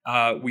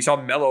 We saw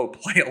Melo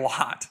play a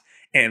lot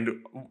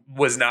and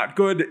was not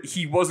good.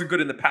 He wasn't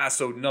good in the past,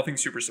 so nothing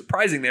super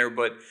surprising there,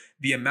 but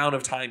the amount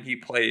of time he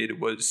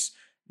played was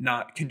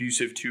not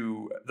conducive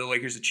to the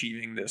Lakers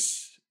achieving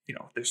this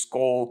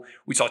goal.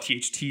 We saw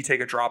THT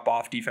take a drop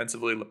off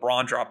defensively.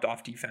 LeBron dropped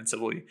off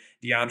defensively.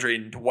 DeAndre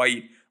and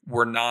Dwight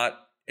were not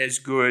as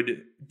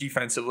good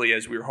defensively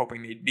as we were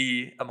hoping they'd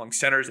be among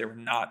centers. They were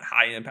not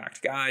high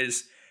impact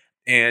guys.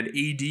 And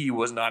AD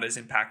was not as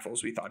impactful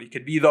as we thought he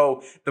could be,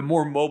 though the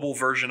more mobile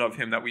version of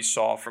him that we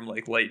saw from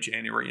late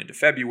January into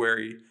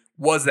February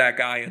was that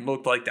guy and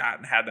looked like that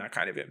and had that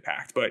kind of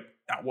impact. But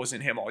that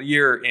wasn't him all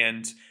year,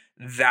 and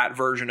that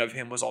version of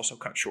him was also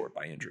cut short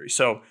by injury.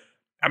 So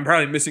I'm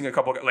probably missing a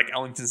couple, like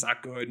Ellington's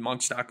not good,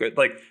 Monk's not good.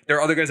 Like there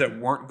are other guys that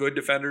weren't good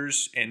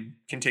defenders and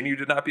continue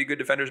to not be good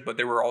defenders, but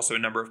there were also a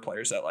number of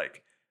players that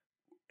like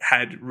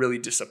had really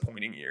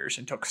disappointing years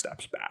and took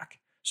steps back.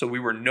 So we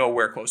were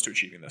nowhere close to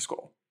achieving this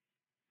goal.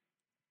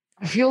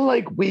 I feel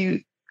like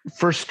we,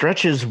 for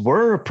stretches,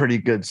 were a pretty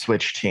good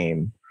switch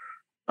team.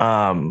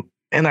 And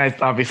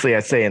I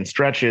say in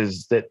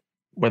stretches that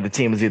where the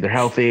team is either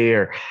healthy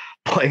or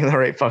playing the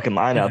right fucking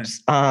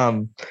lineups.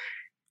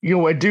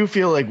 I do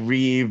feel like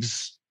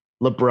Reeves,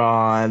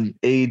 LeBron,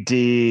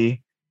 AD,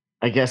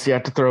 I guess you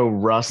have to throw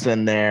Russ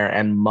in there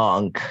and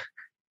Monk.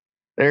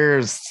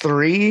 There's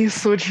 3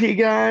 switchy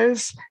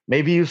guys.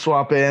 Maybe you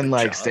swap in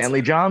like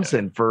Stanley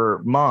Johnson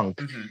for Monk.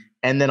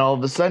 And then all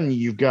of a sudden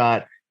you've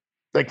got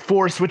like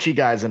 4 switchy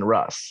guys in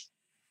Russ.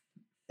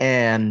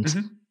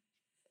 And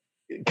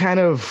kind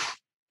of,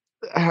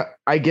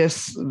 I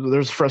guess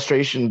there's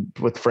frustration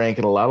with Frank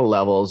at a lot of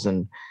levels,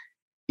 and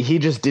he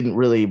just didn't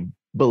really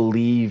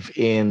believe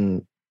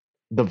in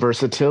the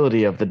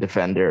versatility of the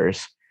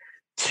defenders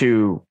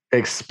to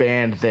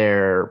expand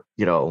their,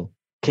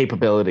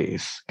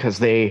 capabilities, because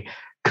they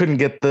couldn't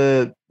get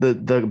the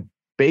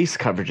base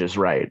coverages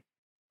right.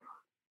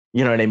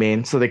 You know what I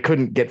mean? So they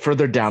couldn't get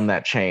further down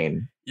that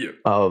chain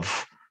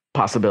of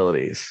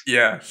possibilities.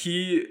 Yeah,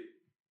 he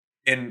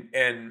and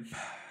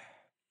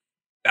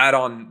that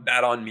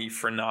on me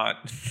for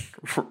not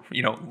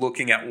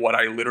looking at what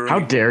I literally how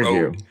dare wrote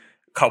you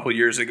a couple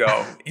years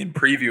ago in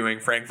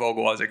previewing Frank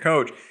Vogel as a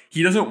coach.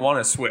 He doesn't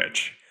want to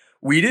switch.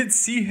 We did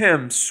see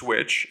him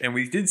switch, and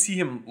we did see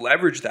him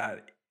leverage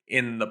that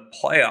in the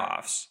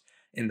playoffs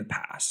in the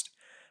past.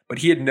 But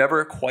he had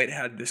never quite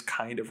had this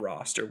kind of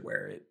roster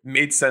where it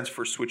made sense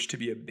for switch to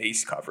be a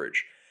base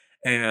coverage.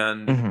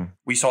 And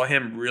we saw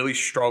him really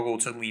struggle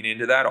to lean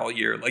into that all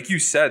year. Like you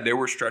said, there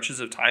were stretches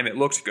of time it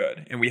looked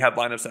good, and we had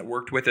lineups that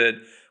worked with it.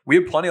 We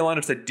had plenty of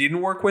lineups that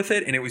didn't work with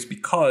it, and it was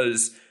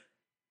because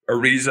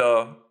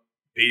Ariza,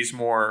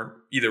 Bazemore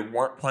either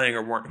weren't playing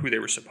or weren't who they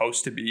were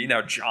supposed to be.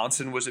 Now,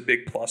 Johnson was a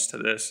big plus to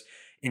this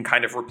in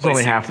kind of replacing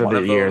only half one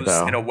of the year, those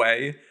though. In a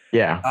way.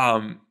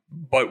 Yeah.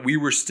 But we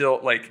were still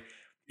like,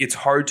 it's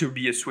hard to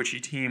be a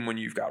switchy team when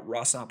you've got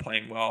Russ not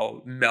playing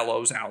well,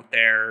 Melo's out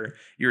there,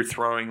 you're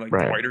throwing like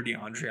Dwight or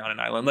DeAndre on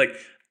an island. Like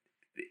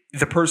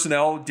the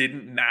personnel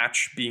didn't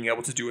match being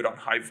able to do it on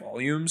high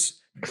volumes.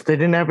 They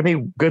didn't have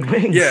any good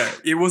wings. Yeah,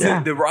 it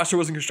wasn't. The roster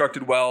wasn't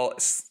constructed well,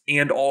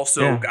 and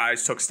also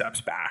guys took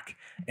steps back,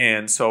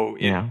 and so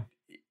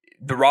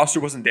the roster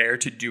wasn't there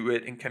to do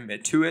it and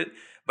commit to it.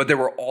 But there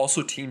were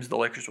also teams the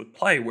Lakers would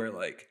play where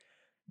like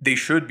they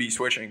should be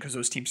switching because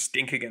those teams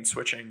stink against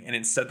switching, and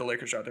instead the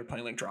Lakers are out there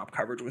playing like drop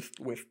coverage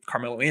with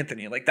Carmelo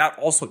Anthony. Like that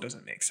also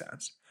doesn't make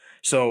sense.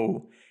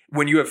 So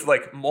when you have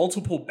like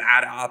multiple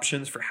bad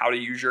options for how to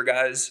use your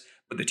guys,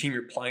 but the team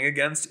you're playing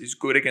against is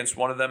good against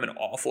one of them and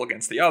awful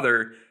against the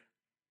other,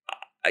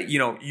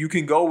 you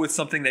can go with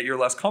something that you're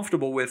less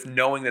comfortable with,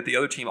 knowing that the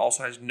other team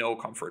also has no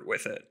comfort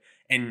with it.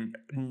 And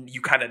you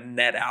kind of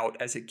net out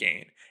as a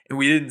gain. And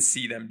we didn't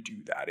see them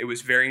do that. It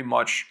was very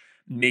much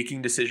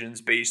making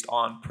decisions based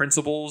on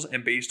principles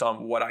and based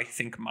on what I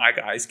think my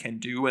guys can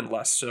do, and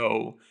less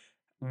so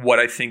what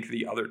I think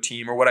the other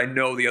team or what I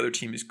know the other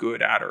team is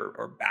good at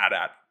or bad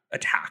at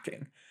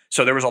attacking.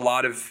 So there was a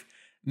lot of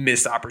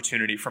missed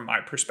opportunity from my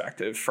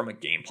perspective from a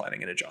game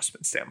planning and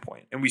adjustment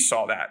standpoint. And we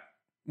saw that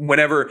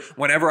whenever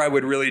I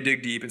would really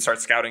dig deep and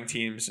start scouting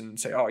teams and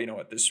say, oh, you know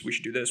what, we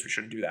should do this, we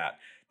shouldn't do that.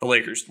 The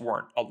Lakers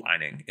weren't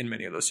aligning in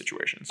many of those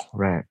situations.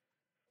 Right.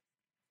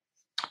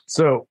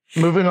 So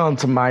moving on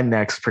to my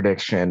next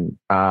prediction,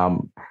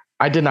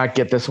 I did not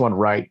get this one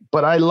right,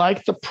 but I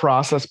like the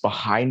process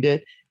behind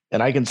it,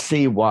 and I can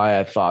see why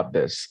I thought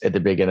this at the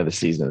beginning of the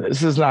season.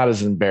 This is not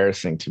as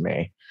embarrassing to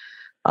me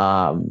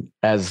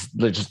as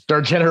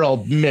their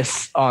general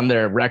miss on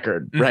their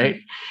record, right?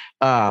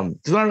 I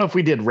don't know if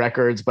we did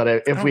records,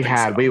 but if we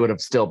had, we would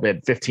have still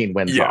been 15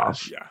 wins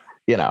off.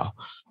 Yeah.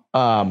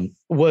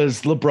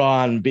 Was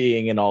LeBron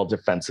being an all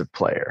defensive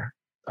player.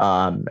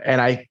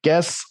 And I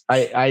guess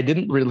I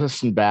didn't really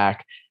listen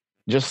back.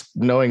 Just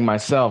knowing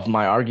myself,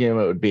 my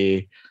argument would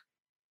be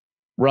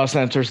Russ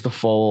enters the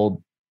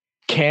fold,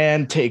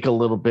 can take a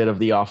little bit of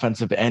the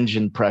offensive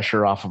engine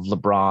pressure off of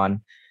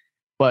LeBron,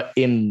 but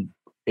in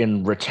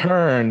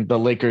return, the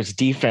Lakers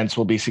defense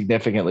will be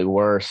significantly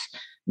worse,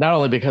 not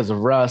only because of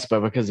Russ, but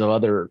because of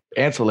other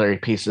ancillary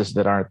pieces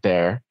that aren't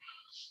there.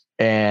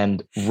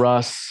 And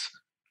LeBron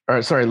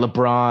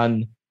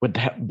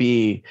would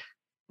be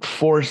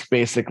forced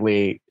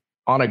basically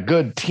on a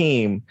good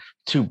team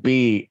to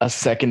be a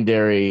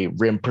secondary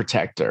rim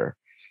protector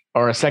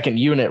or a second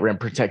unit rim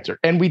protector.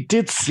 And we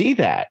did see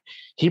that.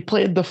 He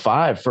played the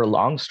 5 for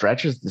long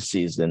stretches this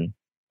season.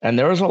 And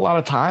there was a lot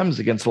of times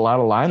against a lot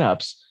of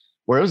lineups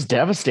where it was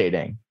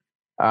devastating.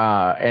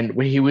 And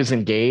when he was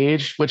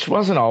engaged, which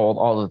wasn't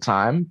all the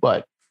time,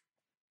 but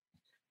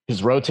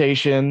his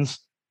rotations,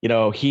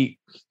 he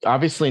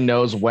obviously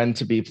knows when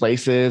to be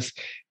places.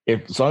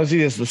 As long as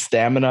he has the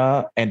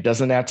stamina and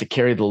doesn't have to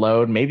carry the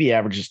load, maybe he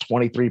averages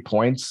 23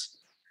 points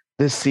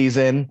this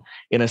season,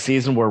 in a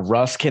season where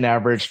Russ can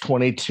average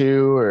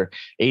 22 or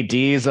AD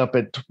is up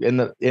in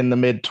the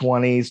mid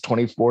 20s,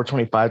 24,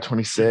 25,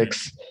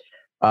 26.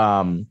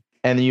 And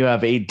you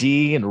have AD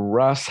and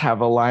Russ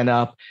have a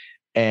lineup,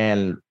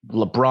 and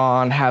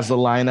LeBron has a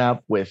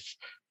lineup with,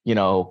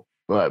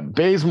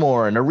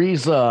 Bazemore and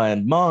Ariza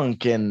and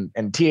Monk and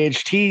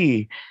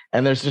THT.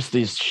 And there's just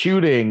these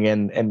shooting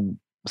and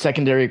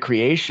secondary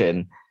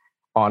creation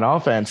on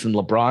offense, and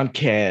LeBron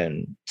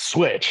can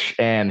switch,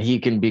 and he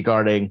can be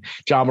guarding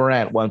Ja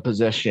Morant one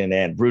possession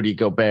and Rudy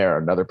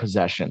Gobert another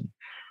possession.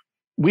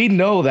 We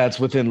know that's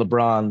within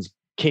LeBron's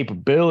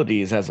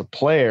capabilities as a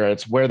player.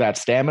 It's where that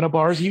stamina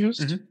bar is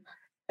used. Mm-hmm.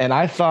 And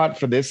I thought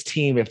for this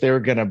team, if they were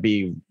going to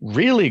be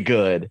really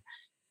good,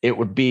 it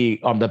would be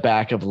on the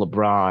back of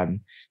LeBron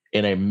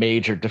in a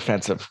major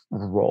defensive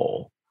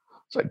role.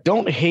 So I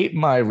don't hate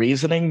my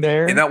reasoning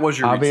there. And that was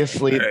your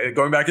obviously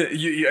going back.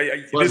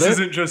 This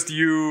isn't just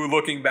you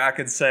looking back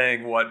and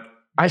saying what.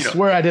 I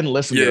swear I didn't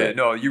listen to it.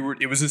 No,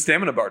 it was a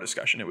stamina bar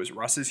discussion. It was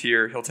Russ is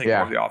here. He'll take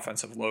more of the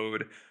offensive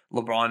load.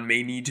 LeBron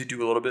may need to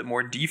do a little bit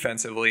more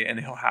defensively,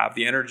 and he'll have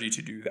the energy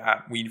to do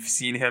that. We've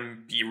seen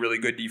him be really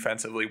good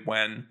defensively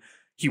when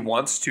he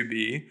wants to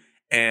be,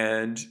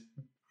 and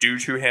due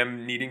to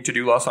him needing to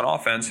do less on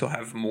offense, he'll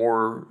have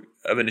more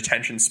of an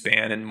attention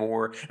span and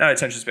more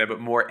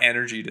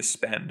energy to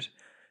spend,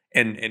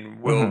 and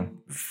will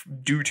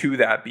due to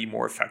that be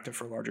more effective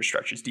for larger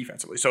stretches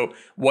defensively. So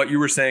what you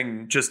were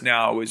saying just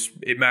now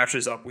it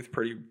matches up with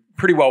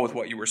pretty well with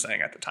what you were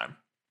saying at the time.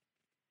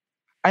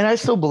 And I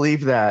still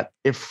believe that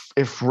if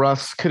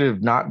Russ could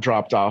have not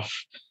dropped off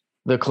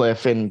the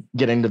cliff and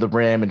getting to the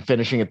rim and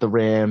finishing at the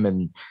rim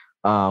and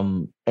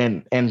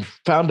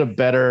found a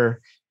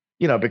better,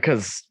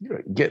 because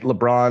you get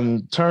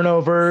LeBron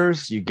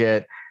turnovers, you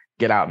get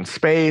out in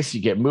space, you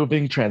get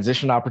moving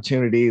transition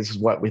opportunities, is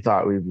what we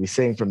thought we'd be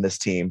seeing from this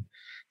team.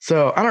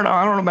 So I don't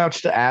know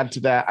much to add to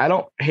that. I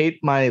don't hate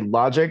my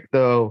logic,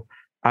 though.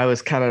 I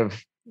was kind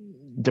of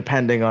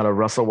depending on a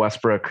Russell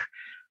Westbrook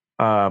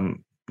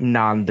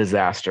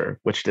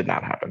non-disaster, which did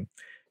not happen.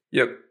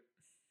 Yep.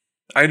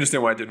 I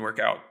understand why it didn't work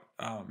out.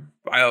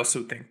 I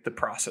also think the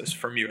process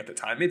from you at the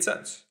time made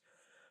sense.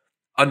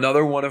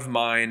 Another one of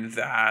mine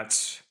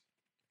that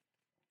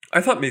I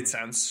thought made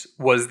sense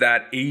was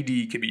that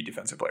AD could be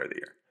Defensive Player of the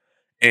Year.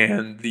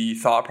 And the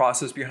thought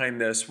process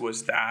behind this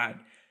was that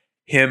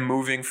him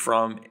moving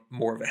from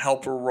more of a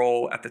helper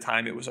role, at the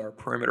time it was our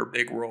perimeter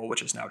big role,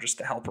 which is now just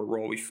the helper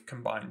role. We've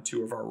combined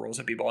two of our roles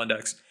at B-Ball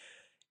Index.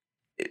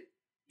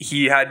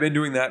 He had been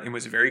doing that and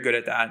was very good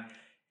at that.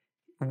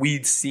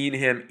 We'd seen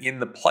him in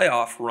the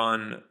playoff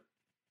run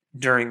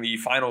during the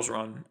finals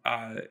run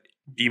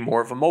be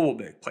more of a mobile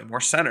big, play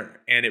more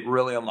center, and it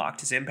really unlocked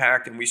his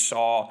impact. And we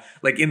saw,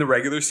 like in the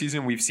regular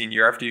season, we've seen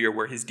year after year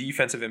where his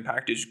defensive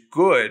impact is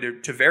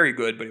good to very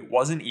good, but it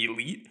wasn't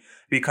elite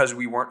because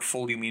we weren't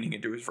fully leaning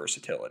into his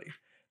versatility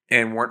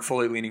and weren't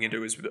fully leaning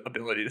into his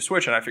ability to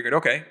switch. And I figured,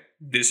 okay,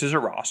 this is a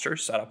roster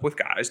set up with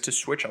guys to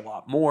switch a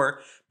lot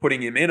more,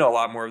 putting him in a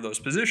lot more of those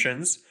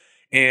positions.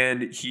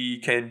 And he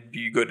can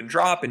be good in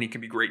drop and he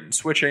can be great in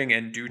switching.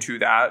 And due to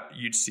that,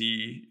 you'd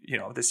see,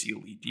 this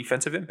elite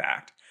defensive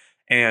impact.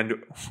 And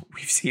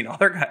we've seen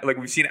other guys, like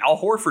we've seen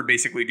Al Horford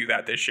basically do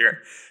that this year.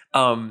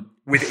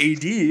 With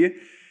AD,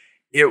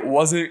 it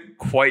wasn't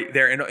quite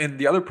there. And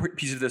the other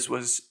piece of this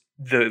was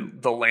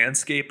the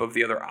landscape of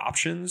the other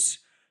options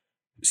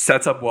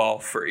sets up well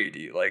for AD.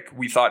 Like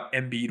we thought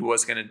Embiid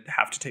was going to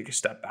have to take a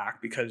step back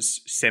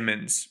because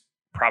Simmons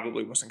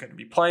probably wasn't going to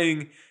be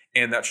playing,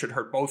 and that should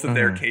hurt both of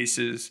their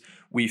cases.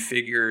 We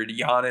figured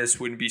Giannis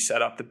wouldn't be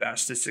set up the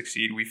best to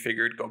succeed. We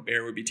figured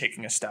Gobert would be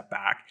taking a step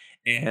back.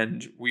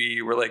 And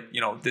we were like,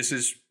 this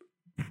is,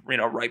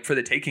 ripe for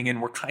the taking.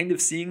 And we're kind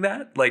of seeing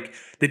that. Like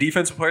the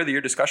Defensive Player of the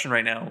Year discussion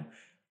right now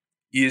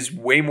is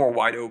way more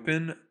wide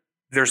open.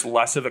 There's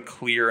less of a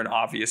clear and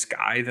obvious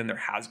guy than there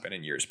has been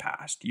in years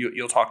past.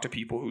 You'll talk to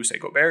people who say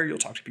Gobert. You'll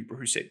talk to people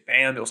who say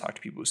Bam. You'll talk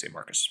to people who say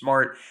Marcus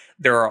Smart.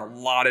 There are a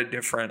lot of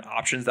different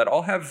options that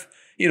all have,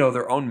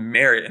 their own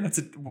merit. And that's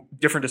a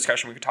different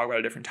discussion we could talk about at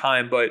a different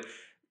time. But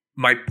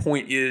my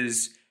point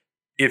is,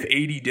 if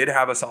AD did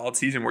have a solid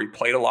season where he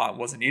played a lot,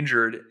 wasn't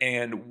injured,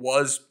 and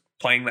was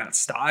playing that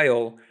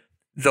style,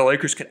 the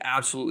Lakers could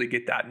absolutely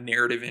get that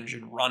narrative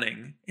engine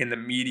running in the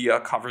media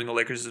covering the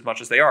Lakers as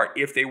much as they are.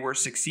 If they were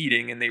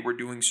succeeding and they were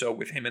doing so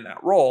with him in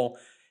that role,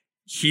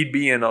 he'd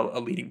be in a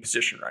leading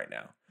position right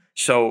now.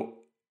 So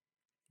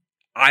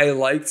I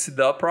liked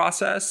the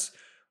process.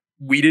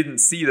 We didn't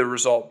see the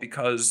result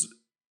because,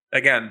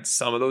 again,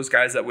 some of those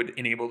guys that would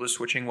enable the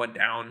switching went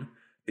down.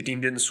 The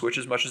team didn't switch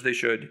as much as they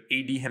should.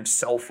 AD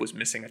himself was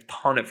missing a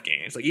ton of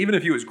games. Like even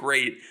if he was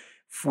great,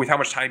 with how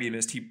much time he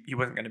missed, he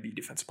wasn't going to be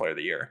Defensive Player of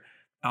the Year.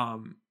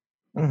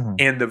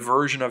 And the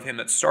version of him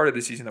that started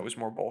the season that was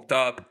more bulked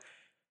up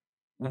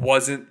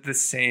wasn't the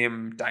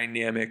same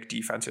dynamic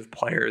defensive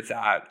player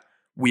that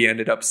we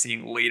ended up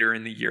seeing later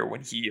in the year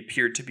when he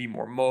appeared to be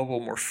more mobile,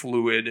 more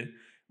fluid,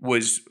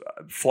 was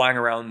flying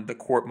around the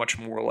court much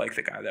more like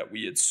the guy that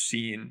we had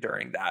seen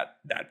during that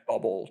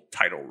bubble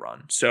title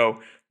run.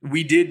 So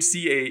we did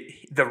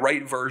see the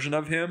right version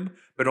of him,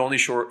 but only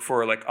short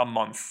for like a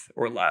month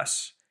or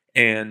less.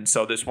 And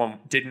so this one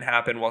didn't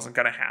happen, wasn't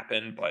going to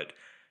happen, but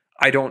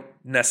I don't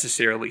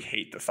necessarily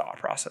hate the thought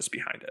process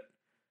behind it.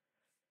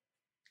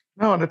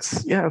 No, and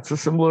it's a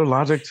similar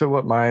logic to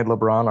what my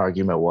LeBron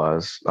argument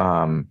was.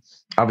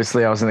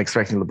 Obviously, I wasn't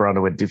expecting LeBron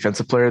to win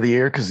Defensive Player of the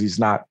Year because he's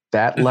not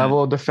that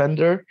level of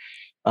defender,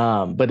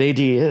 but AD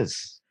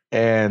is.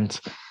 And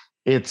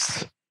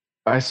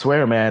I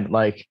swear, man,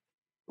 like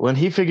when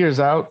he figures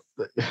out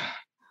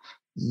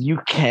you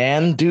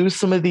can do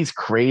some of these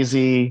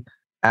crazy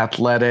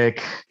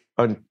athletic,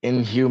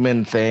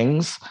 inhuman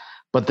things,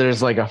 but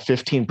there's like a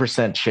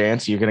 15%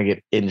 chance you're going to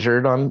get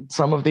injured on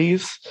some of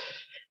these.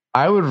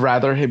 I would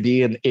rather him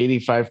be an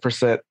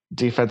 85%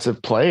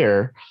 defensive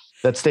player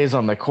that stays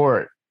on the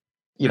court,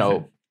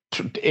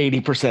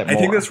 80% more. I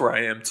think that's where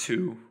I am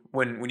too.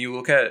 When you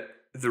look at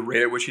the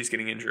rate at which he's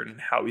getting injured and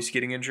how he's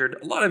getting injured,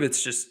 a lot of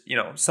it's just,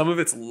 some of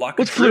it's luck.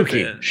 It's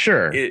fluky,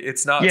 sure.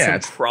 It's not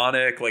some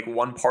chronic, like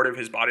one part of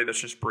his body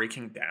that's just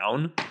breaking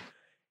down.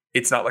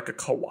 It's not like a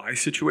Kawhi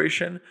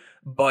situation.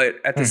 But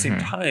at the same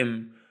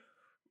time,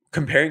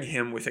 comparing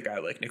him with a guy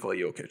like Nikola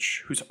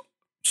Jokic, who's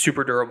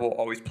super durable,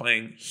 always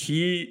playing,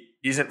 he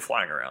isn't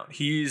flying around.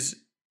 He's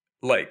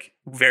like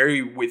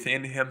very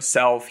within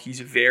himself.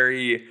 He's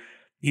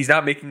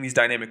not making these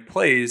dynamic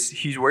plays.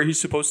 He's where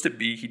he's supposed to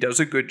be. He does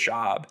a good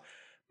job,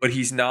 but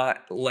he's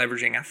not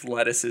leveraging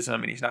athleticism,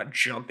 and he's not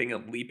jumping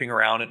and leaping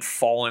around and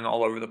falling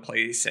all over the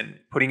place and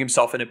putting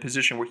himself in a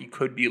position where he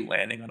could be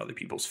landing on other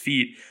people's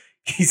feet.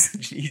 He's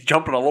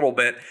jumping a little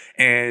bit,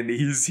 and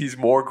he's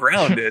more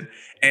grounded.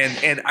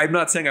 and I'm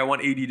not saying I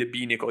want AD to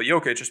be Nikola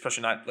Jokic,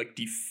 especially not like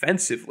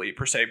defensively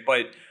per se,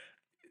 but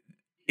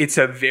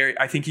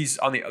I think he's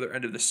on the other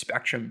end of the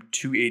spectrum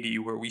to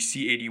AD, where we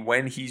see AD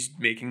when he's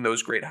making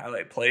those great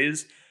highlight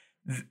plays,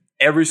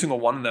 every single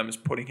one of them is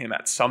putting him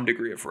at some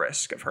degree of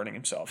risk of hurting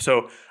himself.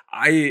 So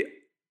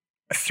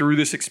through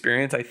this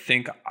experience, I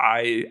think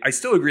I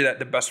still agree that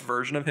the best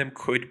version of him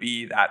could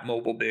be that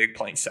mobile big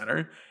playing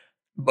center.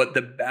 But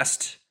the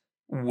best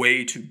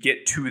way to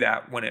get to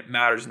that when it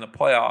matters in the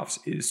playoffs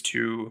is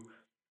to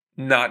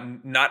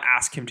not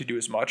ask him to do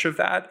as much of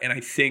that. And I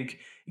think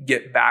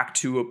get back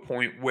to a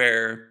point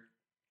where,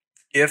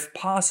 if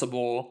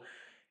possible,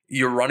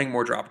 you're running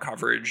more drop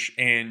coverage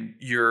and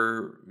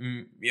you're,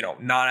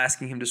 not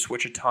asking him to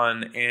switch a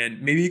ton. And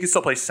maybe he can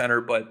still play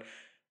center, but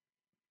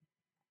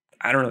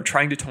I don't know,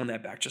 trying to tone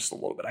that back just a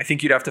little bit. I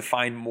think you'd have to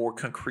find more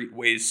concrete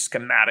ways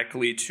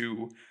schematically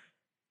to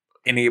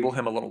enable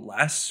him a little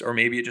less, or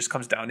maybe it just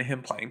comes down to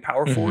him playing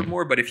power forward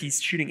more. But if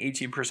he's shooting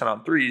 18%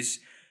 on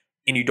threes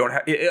and you don't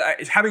have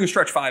having a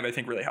stretch five, I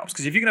think really helps,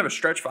 because if you can have a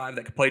stretch five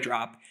that can play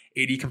drop,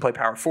 AD can play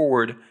power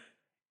forward,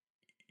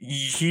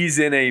 he's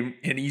in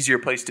an easier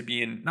place to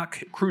be in, not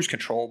cruise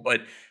control, but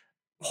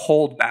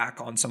hold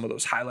back on some of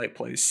those highlight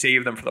plays,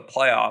 save them for the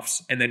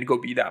playoffs, and then go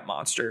be that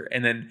monster.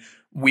 And then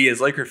we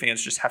as Laker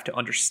fans just have to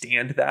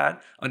understand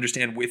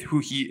with who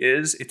he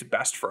is. It's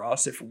best for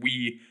us if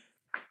we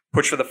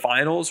push for the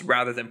finals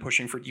rather than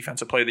pushing for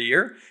Defensive Player of the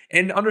Year,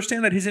 and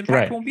understand that his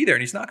impact won't be there,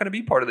 and he's not going to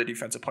be part of the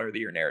Defensive Player of the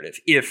Year narrative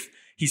if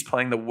he's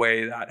playing the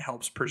way that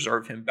helps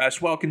preserve him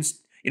best, while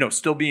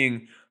still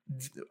being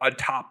a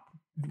top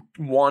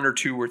 1 or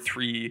 2 or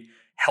 3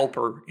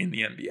 helper in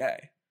the NBA.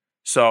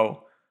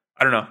 So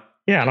I don't know.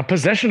 Yeah, on a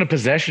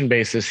possession-to-possession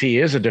basis, he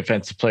is a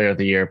Defensive Player of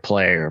the Year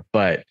player,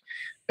 but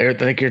I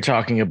think you're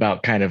talking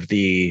about kind of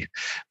the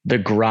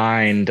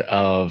grind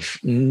of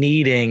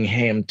needing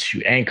him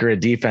to anchor a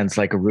defense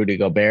like a Rudy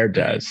Gobert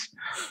does.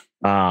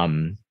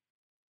 And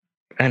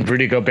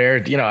Rudy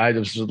Gobert, I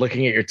was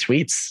looking at your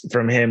tweets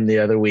from him the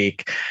other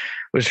week,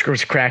 which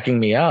was cracking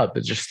me up.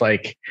 It's just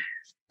like,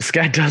 this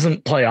guy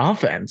doesn't play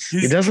offense.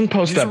 He doesn't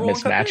post up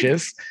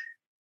mismatches.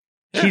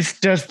 Yeah.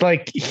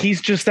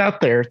 He's just out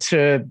there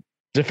to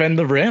defend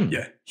the rim.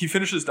 Yeah, he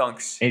finishes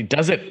dunks. And he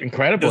does it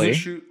incredibly. Doesn't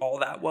shoot all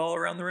that well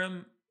around the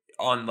rim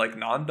on like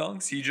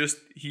non-dunks.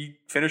 He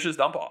finishes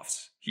dump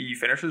offs. He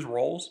finishes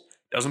rolls.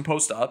 Doesn't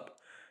post up.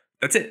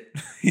 That's it.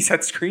 He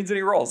sets screens and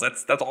he rolls.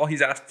 That's all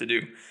he's asked to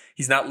do.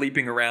 He's not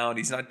leaping around.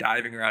 He's not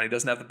diving around. He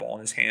doesn't have the ball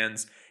in his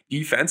hands.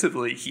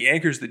 Defensively, he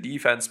anchors the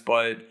defense,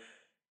 but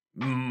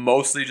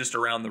mostly just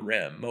around the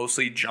rim,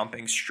 mostly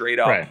jumping straight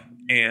up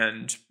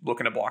and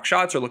looking to block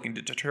shots or looking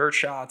to deter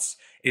shots.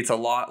 It's a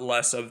lot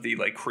less of the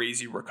like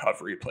crazy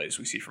recovery plays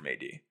we see from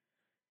AD.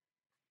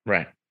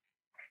 Right.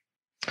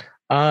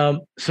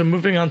 So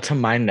moving on to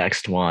my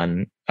next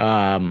one,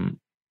 I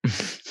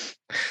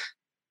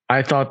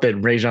thought that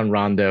Rajon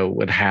Rondo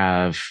would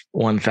have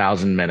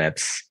 1,000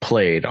 minutes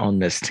played on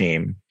this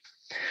team.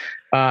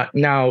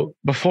 Now,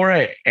 before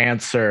I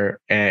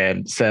answer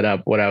and set up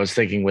what I was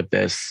thinking with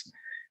this,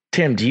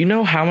 Tim, do you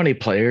know how many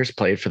players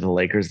played for the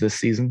Lakers this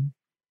season?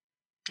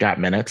 Got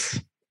minutes?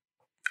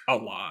 A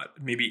lot.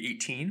 Maybe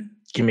 18?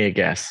 Give me a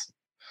guess.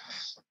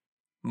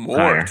 More.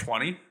 Higher.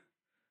 20?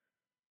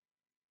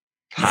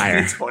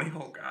 Higher. 20?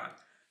 Oh, God.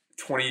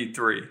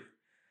 23.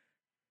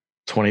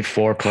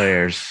 24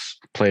 players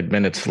played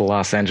minutes for the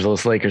Los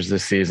Angeles Lakers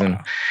this season.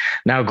 Wow.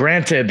 Now,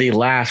 granted, the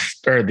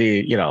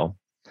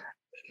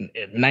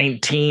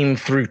 19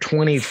 through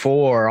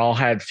 24 all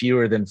had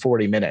fewer than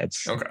 40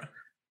 minutes. Okay.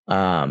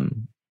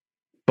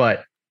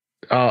 But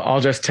I'll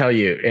just tell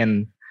you,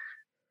 and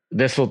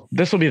this will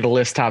be the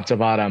list top to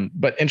bottom,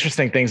 but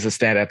interesting things that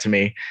stand out to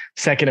me.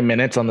 Second in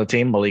minutes on the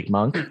team, Malik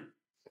Monk,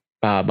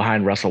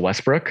 behind Russell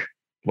Westbrook.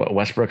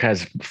 Westbrook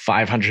has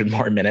 500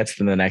 more minutes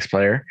than the next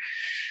player.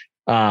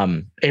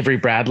 Avery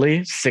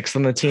Bradley, sixth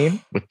on the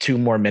team with 2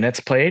 more minutes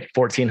played,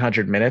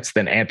 1,400 minutes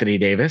than Anthony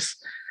Davis,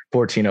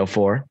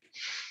 1,404.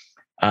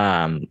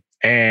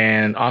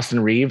 And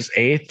Austin Reeves,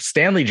 8th.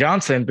 Stanley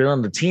Johnson, been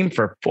on the team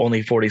for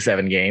only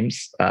 47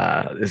 games,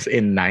 is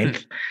in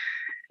 9th.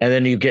 And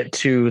then you get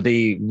to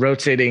the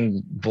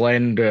rotating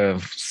blend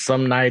of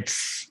some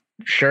nights,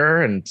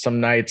 sure, and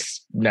some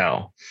nights,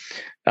 no.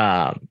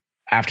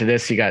 After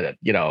this, you got,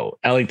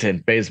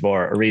 Ellington,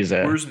 Bazemore,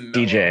 Ariza,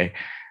 DJ.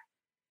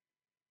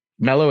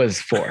 Melo is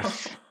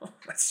 4th.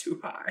 That's too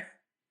high.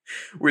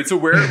 Wait, so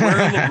where are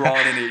LeBron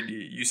and AD?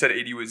 You said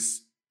AD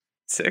was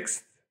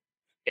 6th?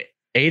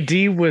 AD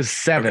was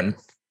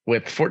 7th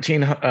with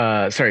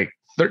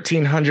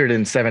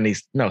 1,370.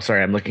 No,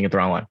 sorry, I'm looking at the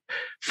wrong one.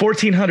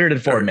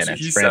 1,404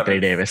 minutes for Anthony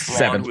Davis,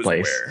 7th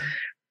place. Where?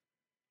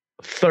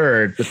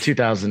 3rd with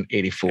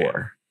 2,084.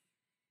 Yeah.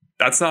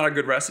 That's not a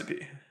good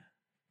recipe.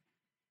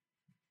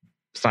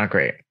 It's not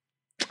great.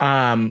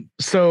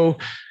 So,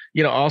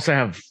 also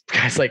have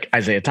guys like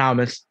Isaiah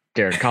Thomas,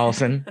 Derek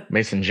Collison,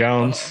 Mason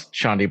Jones,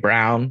 Shondi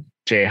Brown,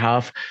 Jay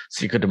Huff,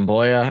 Sekou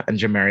Doumbouya, and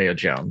Jamario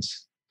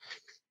Jones.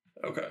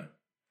 Okay.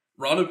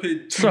 Rondo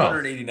played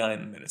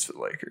 289 minutes for the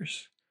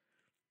Lakers.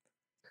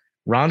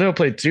 Rondo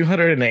played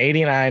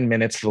 289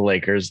 minutes for the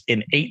Lakers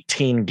in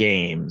 18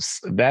 games.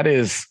 That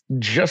is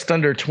just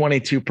under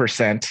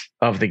 22%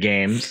 of the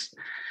games.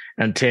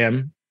 And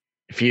Tim,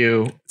 if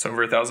you it's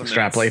over 1,000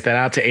 extrapolate that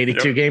out to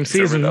 82 game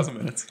season, over 1,000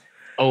 minutes.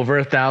 Over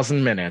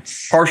 1,000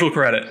 minutes. Partial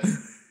credit.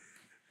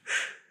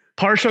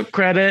 Partial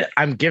credit.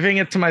 I'm giving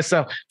it to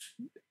myself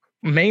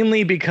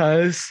mainly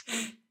because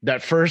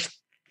that first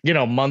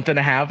month and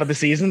a half of the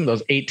season,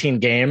 those 18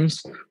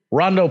 games,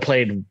 Rondo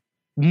played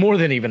more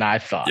than even I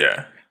thought.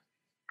 Yeah.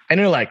 And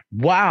you're like,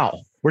 wow,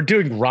 we're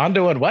doing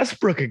Rondo and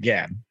Westbrook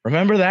again.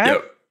 Remember that?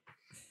 Yep.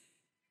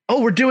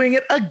 Oh, we're doing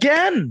it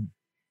again.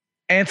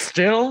 And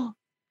still,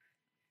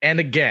 and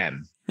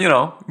again.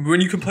 When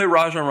you can play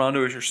Rajon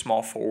Rondo as your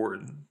small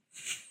forward,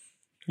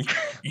 you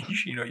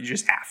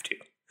just have to.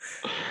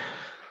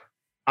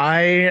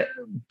 I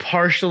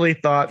partially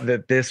thought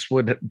that this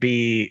would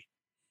be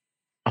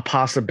a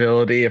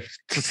possibility. I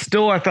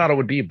thought it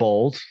would be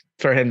bold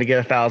for him to get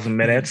 1,000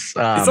 minutes.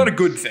 It's not a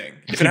good thing.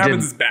 If it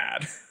happens, it's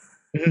bad.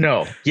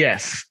 No.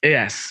 Yes,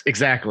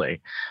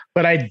 exactly.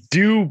 But I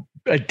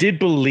did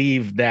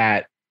believe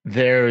that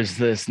there's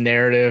this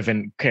narrative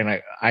and kind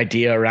of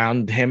idea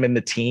around him and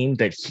the team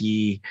that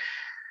he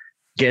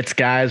gets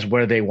guys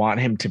where they want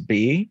him to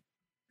be.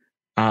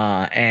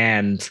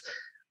 And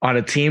on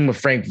a team with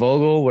Frank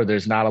Vogel, where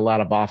there's not a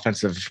lot of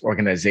offensive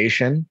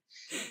organization,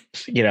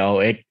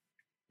 it,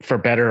 for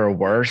better or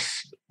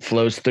worse,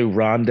 flows through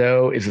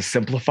Rondo is a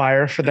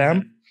simplifier for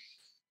them.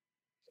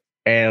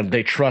 And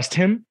they trust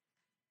him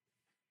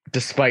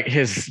despite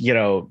his,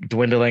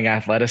 dwindling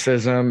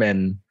athleticism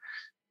and,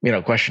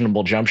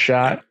 questionable jump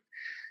shot.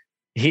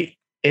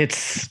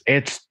 It's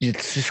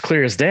just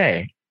clear as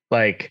day.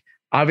 Like,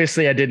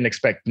 obviously I didn't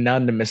expect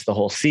none to miss the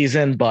whole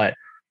season, but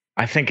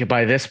I think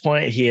by this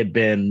point he had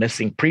been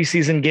missing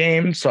preseason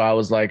games. So I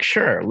was like,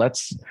 sure,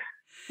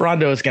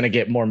 Rondo is going to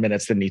get more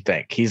minutes than you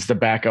think. He's the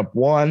backup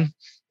one.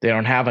 They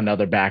don't have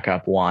another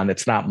backup one.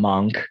 It's not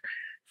Monk.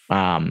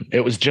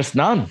 It was just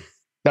none.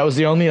 That was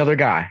the only other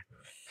guy.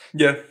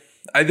 Yeah.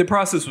 The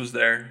process was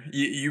there.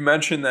 You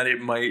mentioned that it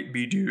might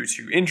be due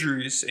to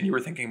injuries, and you were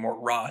thinking more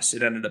Russ.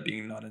 It ended up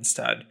being none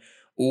instead.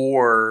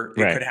 Or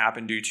it could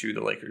happen due to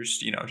the Lakers,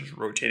 just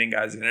rotating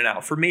guys in and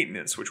out for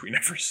maintenance, which we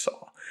never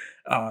saw.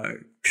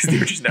 Because they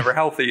were just never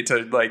healthy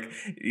to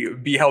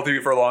be healthy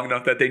for long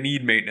enough that they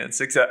need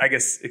maintenance, except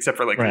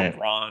for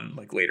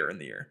LeBron later in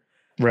the year.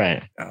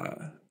 Right.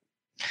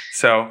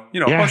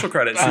 Partial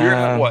credit. So you're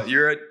at what?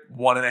 You're at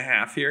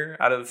 1.5 here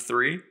out of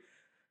 3.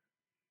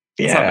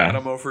 That's not bad.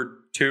 I'm over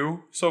 2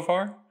 so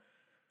far.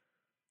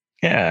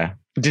 Yeah.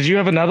 Did you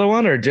have another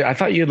one, or I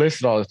thought you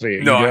listed all the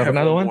 3? No, I have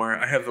another one more.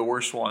 I have the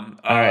worst one.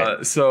 All right.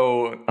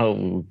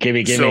 Give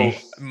me. So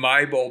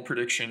my bold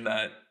prediction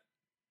that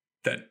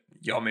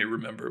y'all may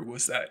remember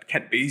was that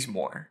Kent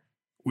Bazemore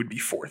would be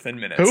 4th in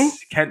minutes. Who?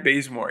 Kent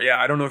Bazemore. Yeah,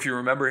 I don't know if you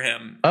remember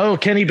him. Oh,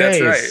 Kenny Baze.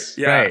 That's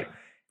right. Yeah. Right.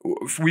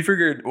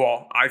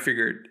 I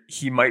figured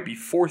he might be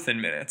 4th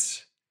in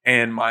minutes.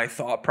 And my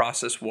thought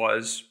process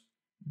was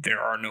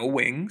there are no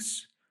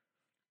wings.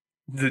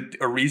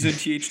 Ariza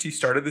THT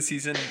started the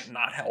season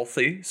not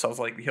healthy. So I was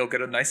like, he'll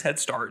get a nice head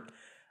start.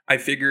 I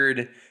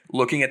figured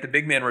looking at the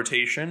big man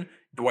rotation,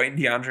 Dwight and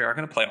DeAndre aren't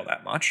going to play all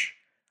that much.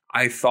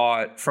 I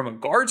thought from a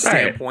guard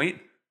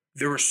standpoint,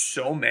 there were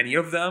so many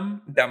of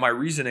them that my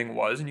reasoning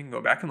was, and you can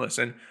go back and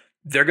listen,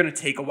 they're going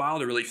to take a while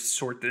to really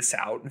sort this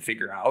out and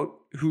figure out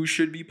who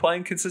should be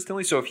playing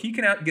consistently. So if he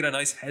can get a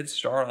nice head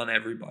start on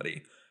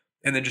everybody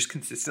and then just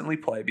consistently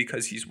play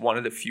because he's one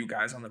of the few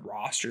guys on the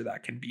roster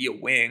that can be a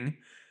wing,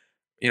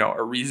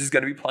 Ariz is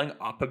going to be playing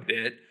up a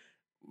bit.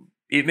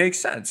 It makes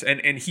sense.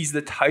 And he's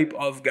the type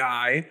of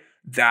guy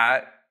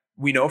that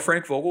we know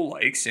Frank Vogel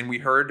likes. And we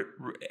heard,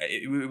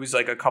 it was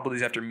like a couple of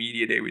days after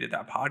media day, we did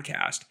that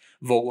podcast.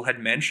 Vogel had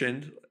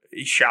mentioned,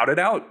 he shouted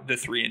out the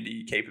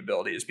 3-and-D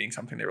capability as being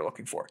something they were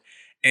looking for.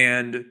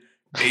 And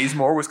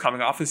Bazemore was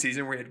coming off a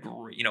season where he had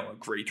a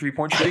great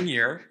 3-point shooting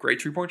year, great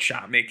 3-point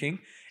shot making.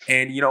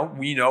 And,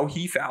 we know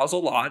he fouls a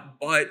lot,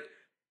 but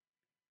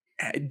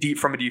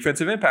from a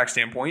defensive impact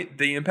standpoint,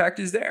 the impact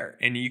is there.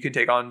 And you can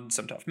take on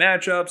some tough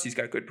matchups. He's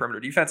got good perimeter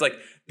defense. Like,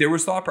 there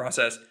was thought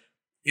process.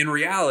 In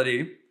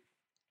reality,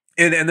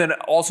 and then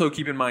also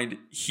keep in mind,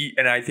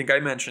 and I think I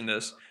mentioned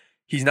this,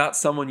 he's not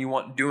someone you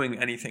want doing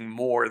anything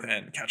more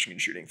than catching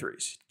and shooting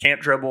threes.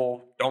 Can't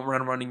dribble, don't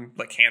running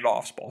like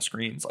handoffs, ball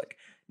screens, like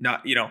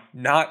not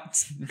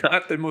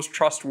the most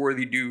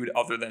trustworthy dude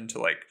other than to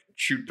like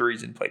shoot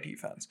threes and play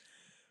defense.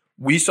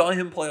 We saw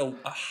him play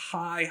a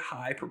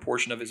high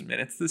proportion of his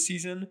minutes this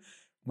season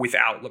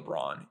without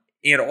LeBron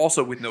and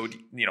also with no,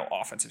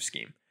 offensive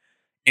scheme.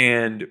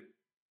 And,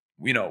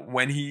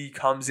 when he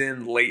comes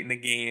in late in the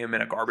game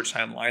in a garbage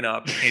time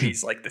lineup and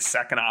he's like the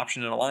second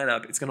option in a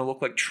lineup, it's going to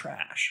look like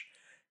trash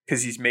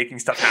because he's making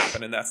stuff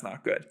happen and that's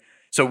not good.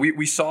 So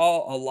we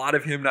saw a lot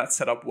of him not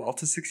set up well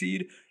to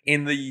succeed.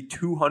 In the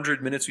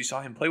 200 minutes we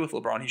saw him play with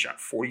LeBron, he shot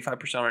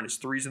 45% on his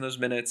threes in those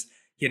minutes.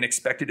 He had an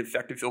expected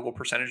effective field goal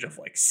percentage of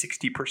like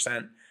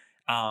 60%.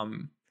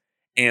 And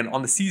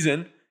on the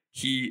season,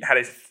 he had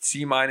a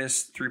C-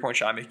 3-point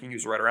shot making. He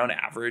was right around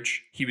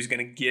average. He was going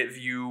to give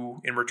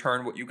you in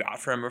return what you got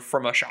from him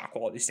from a shot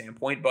quality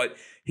standpoint, but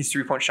his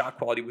 3-point shot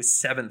quality was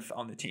 7th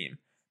on the team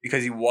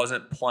because he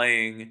wasn't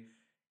playing.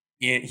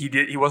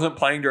 He wasn't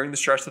playing during the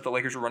stretch that the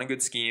Lakers were running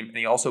good scheme, and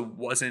he also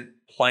wasn't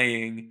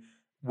playing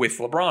with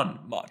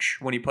LeBron much.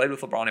 When he played with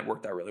LeBron, it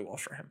worked out really well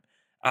for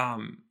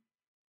him.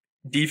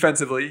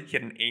 Defensively, he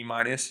had an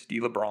A-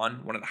 D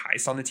LeBron, one of the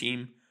highest on the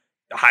team,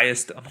 the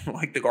highest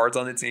like the guards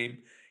on the team.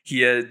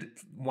 He had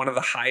one of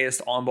the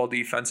highest on-ball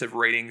defensive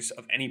ratings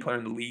of any player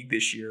in the league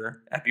this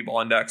year, Epi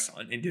Ball Index,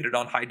 and did it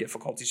on high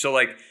difficulty. So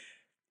like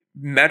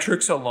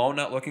metrics alone,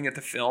 not looking at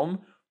the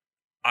film,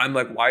 I'm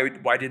like, why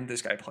didn't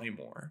this guy play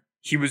more?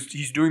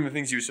 He's doing the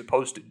things he was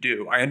supposed to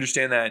do. I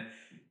understand that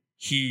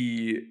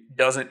he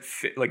doesn't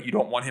fit, like you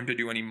don't want him to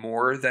do any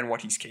more than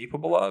what he's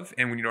capable of.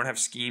 And when you don't have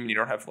scheme and you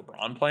don't have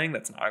LeBron playing,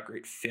 that's not a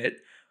great fit.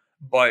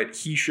 But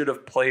he should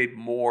have played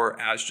more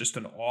as just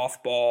an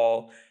off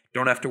ball,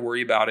 don't have to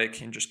worry about it,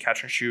 can just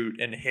catch and shoot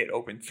and hit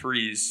open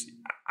threes.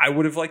 I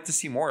would have liked to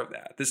see more of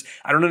that.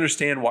 I don't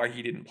understand why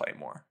he didn't play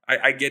more.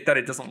 I get that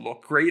it doesn't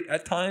look great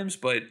at times,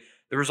 but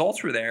the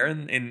results were there,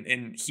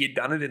 and he had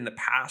done it in the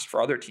past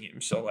for other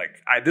teams. So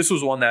like this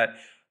was one that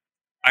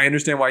I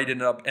understand why he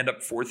didn't end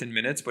up 4th in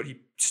minutes, but he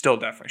still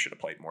definitely should have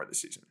played more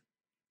this season,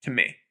 to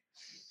me.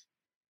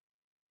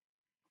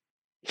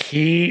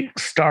 He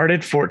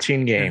started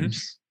 14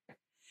 games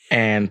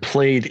and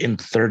played in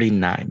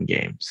 39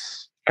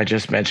 games. I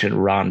just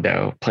mentioned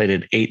Rondo played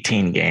in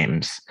 18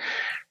 games.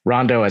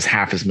 Rondo has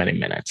half as many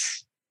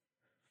minutes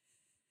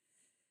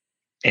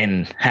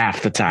in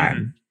half the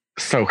time.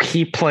 So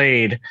he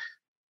played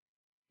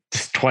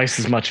just twice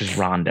as much as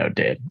Rondo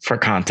did, for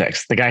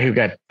context. The guy who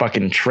got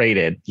fucking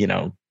traded,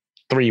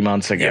 3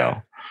 months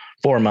ago,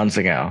 4 months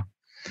ago.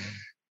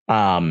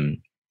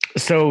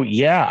 So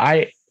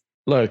yeah,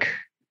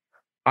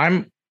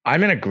 I'm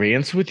in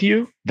agreement with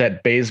you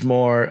that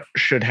Bazemore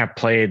should have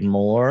played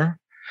more.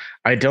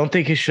 I don't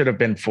think he should have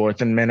been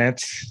 4th in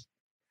minutes,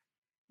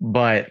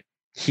 but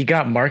he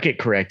got market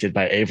corrected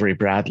by Avery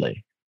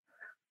Bradley.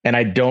 And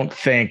I don't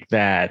think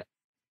that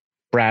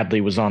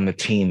Bradley was on the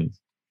team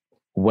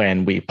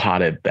when we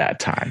potted that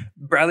time.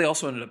 Bradley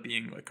also ended up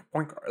being like a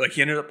point guard. Like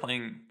he ended up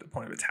playing the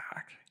point of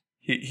attack.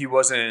 He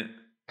wasn't.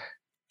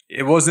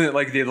 It wasn't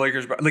like the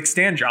Lakers. Like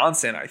Stan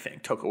Johnson, I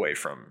think, took away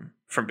from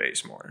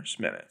Bazemore's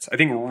minutes. I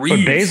think Reeves.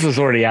 But Baze was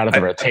already out of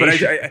the rotation.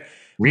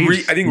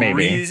 I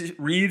think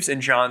Reeves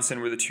and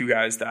Johnson were the two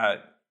guys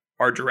that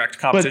are direct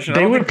competition. But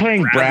they were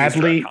playing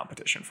Bradley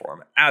competition for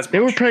him. They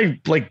were playing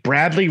like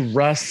Bradley,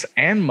 Russ,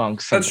 and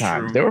Monk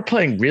sometimes. They were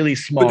playing really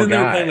small guys. But then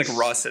they were playing like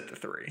Russ at the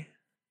 3.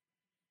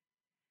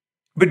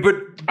 But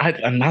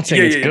I'm not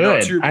saying it's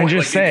good. No, I'm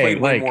just saying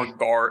like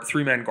more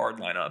 3-man guard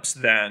lineups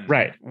than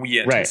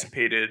we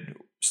anticipated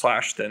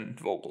 / than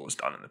Vogel has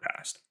done in the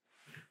past.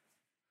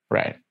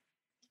 Right.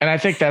 And I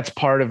think that's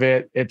part of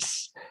it.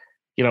 It's,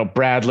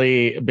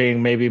 Bradley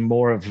being maybe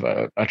more of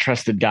a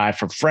trusted guy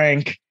for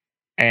Frank,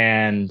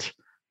 and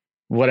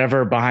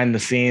whatever behind the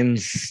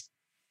scenes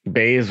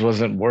Baze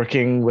wasn't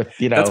working with,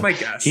 That's my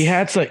guess. He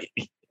had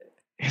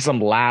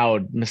some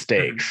loud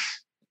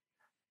mistakes,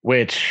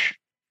 which,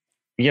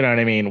 you know what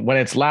I mean? When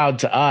it's loud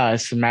to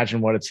us,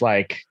 imagine what it's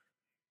like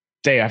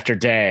day after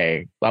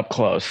day, up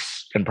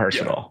close and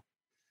personal.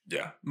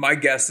 Yeah. My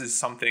guess is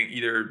something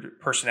either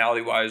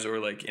personality wise or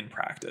like in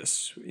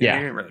practice. Yeah. He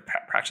didn't really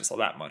practice all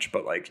that much,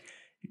 but like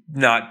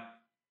not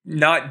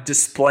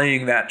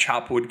displaying that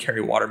chop wood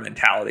carry water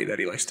mentality that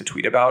he likes to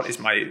tweet about is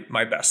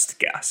my best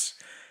guess.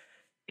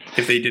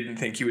 If they didn't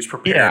think he was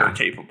prepared or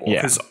capable.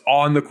 Because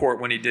on the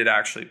court when he did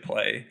actually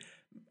play,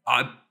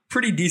 a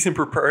pretty decent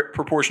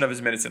proportion of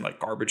his minutes in like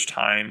garbage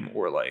time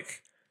or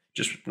like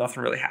just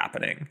nothing really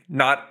happening.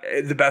 Not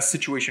the best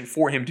situation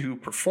for him to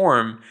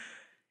perform.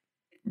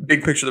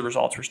 Big picture, the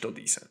results were still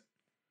decent.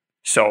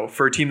 So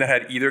for a team that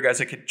had either guys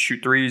that could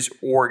shoot threes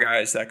or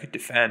guys that could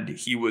defend,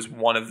 he was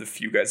one of the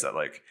few guys that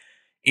like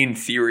in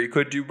theory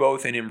could do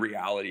both and in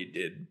reality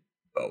did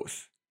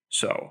both.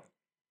 So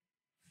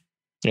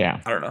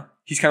yeah, I don't know.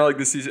 He's kind of like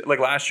this season, like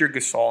last year,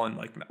 Gasol and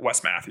like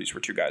Wes Matthews were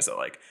two guys that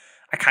like,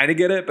 I kind of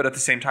get it, but at the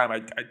same time,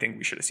 I think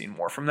we should have seen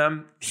more from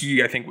them.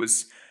 He, I think,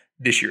 was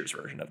this year's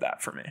version of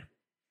that for me.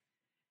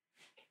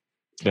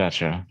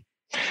 Gotcha.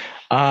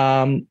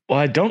 Well,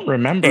 I don't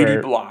remember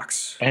 80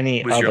 blocks.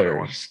 Any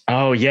others.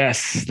 Oh,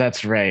 yes,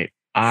 that's right.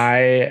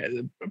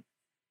 I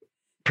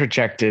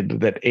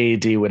projected that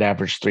AD would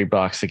average 3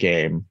 blocks a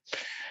game.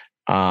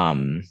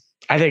 I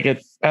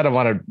don't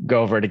want to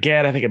go over it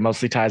again. I think it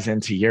mostly ties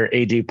into your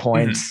AD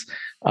points.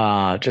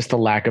 Just the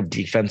lack of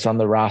defense on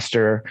the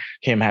roster,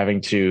 him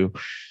having to,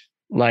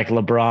 like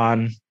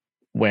LeBron,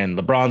 when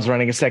LeBron's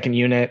running a second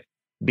unit,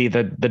 be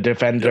the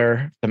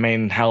defender, the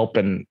main help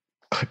and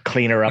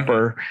cleaner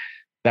upper.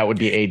 That would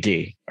be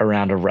AD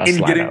around a Russ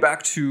lineup. Getting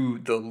back to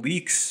the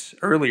leaks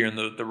earlier in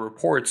the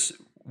reports,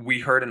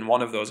 we heard in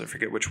one of those, I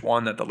forget which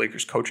one, that the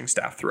Lakers coaching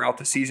staff throughout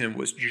the season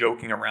was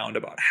joking around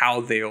about how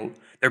their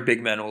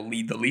big men will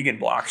lead the league in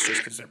blocks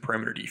just because their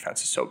perimeter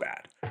defense is so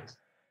bad.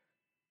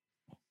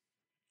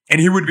 And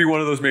he would be one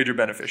of those major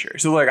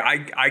beneficiaries. So like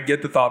I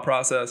get the thought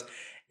process,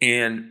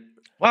 and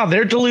wow,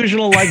 they're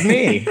delusional like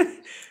me.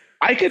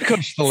 I could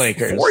coach the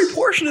Lakers. For a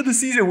portion of the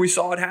season, we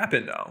saw it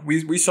happen, though.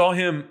 We saw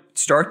him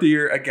start the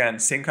year, again,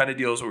 same kind of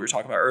deals we were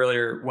talking about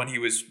earlier, when he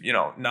was,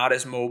 not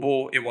as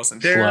mobile. It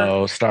wasn't there.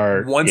 Slow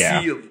start. Once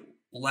he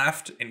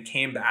left and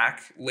came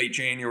back late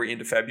January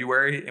into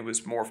February, it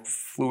was more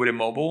fluid and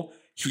mobile.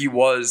 He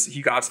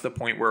got to the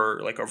point where,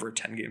 like, over a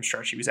 10-game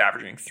stretch, he was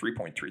averaging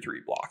 3.33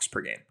 blocks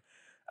per game.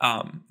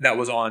 That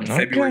was on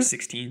February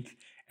 16th.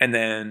 And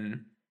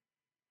then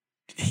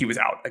he was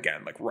out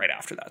again, like right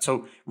after that.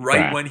 So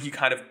when he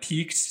kind of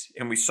peaked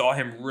and we saw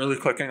him really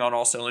clicking on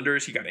all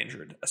cylinders, he got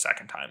injured a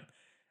second time.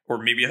 Or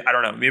maybe, I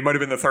don't know, maybe it might have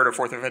been the third or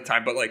fourth or fifth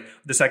time, but like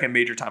the second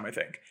major time, I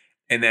think.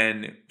 And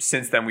then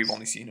since then, we've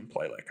only seen him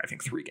play like, I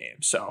think 3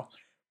 games. So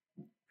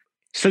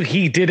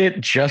he did it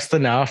just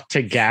enough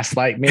to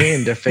gaslight me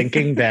into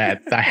thinking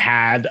that I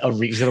had a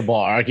reasonable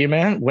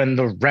argument when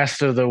the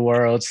rest of the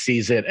world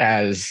sees it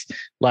as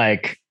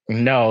like,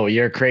 no,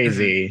 you're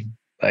crazy.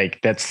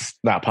 Like, that's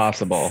not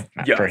possible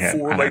for him.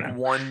 For like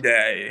one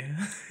day,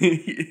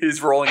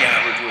 his rolling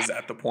average was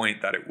at the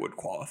point that it would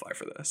qualify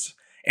for this.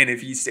 And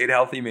if he stayed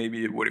healthy,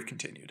 maybe it would have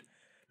continued.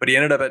 But he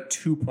ended up at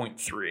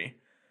 2.3,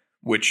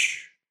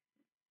 which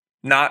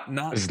not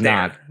 3.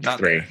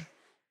 There.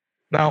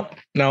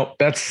 No,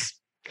 that's,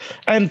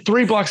 and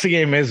 3 blocks a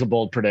game is a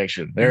bold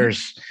prediction.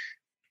 There's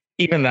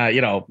even that,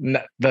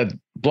 the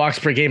blocks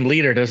per game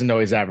leader doesn't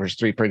always average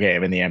 3 per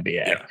game in the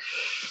NBA. Yeah.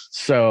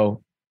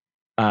 So,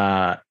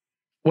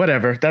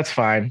 whatever, that's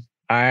fine.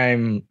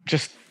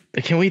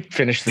 Can we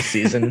finish the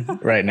season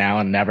right now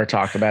and never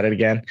talk about it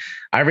again?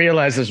 I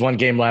realize there's 1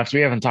 game left.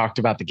 We haven't talked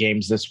about the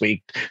games this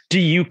week. Do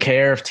you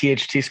care if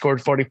THT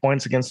scored 40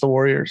 points against the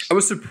Warriors? I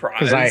was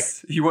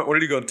surprised. He went, what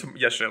did he go to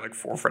yesterday? Like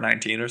 4 for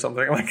 19 or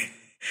something? Like,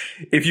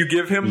 if you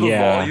give him the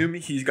volume,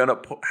 he's going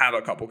to have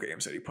a couple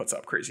games that he puts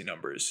up crazy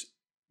numbers.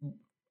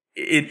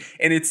 I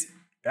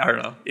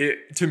don't know.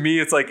 To me,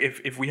 it's like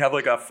if we have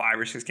like a 5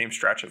 or 6 game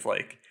stretch of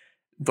like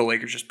the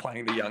Lakers just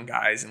playing the young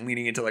guys and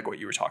leaning into like what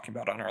you were talking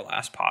about on our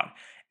last pod,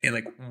 and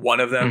like one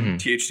of them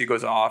THT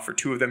goes off, or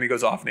 2 of them he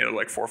goes off, and the other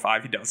like 4 or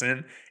 5 he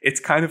doesn't. It's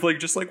kind of like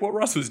just like what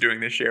Russ was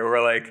doing this year,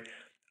 where like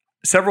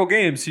several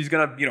games he's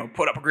gonna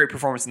put up a great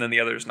performance and then the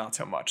others not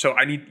so much. So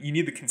you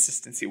need the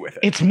consistency with it.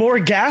 It's more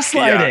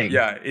gaslighting.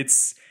 Yeah.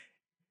 It's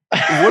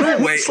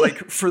what a way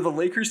like for the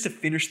Lakers to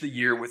finish the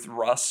year with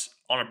Russ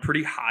on a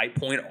pretty high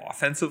point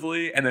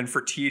offensively, and then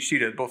for THT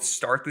to both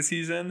start the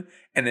season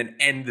and then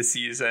end the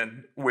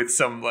season with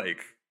some like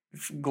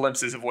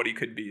glimpses of what he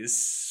could be is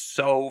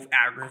so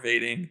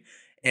aggravating.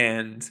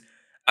 And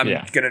I'm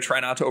going to try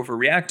not to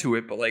overreact to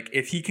it, but like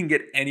if he can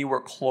get anywhere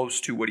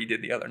close to what he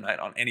did the other night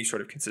on any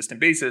sort of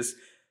consistent basis,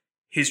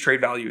 his trade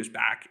value is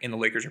back and the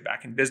Lakers are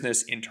back in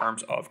business in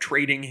terms of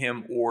trading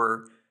him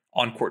or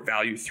on-court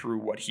value through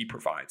what he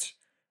provides.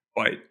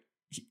 But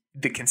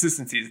the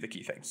consistency is the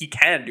key thing. He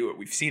can do it.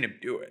 We've seen him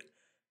do it.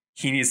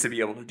 He needs to be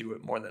able to do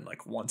it more than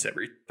like once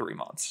every 3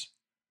 months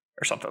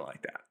or something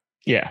like that.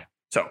 Yeah.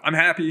 So I'm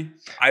happy.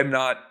 I'm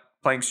not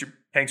paying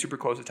super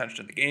close attention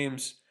to the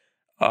games.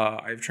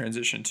 I've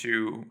transitioned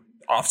to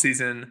off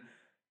season,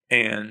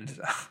 and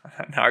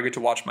now I get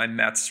to watch my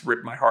Mets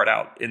rip my heart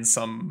out in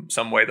some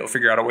way. They'll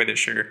figure out a way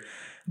this year.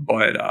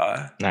 But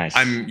nice.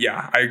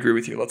 I agree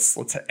with you. Let's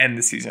end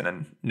the season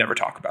and never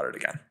talk about it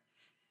again.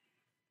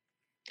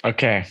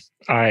 Okay.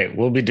 All right.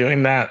 We'll be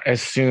doing that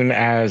as soon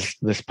as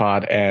this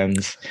pod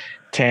ends.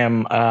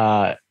 Tam,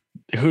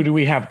 who do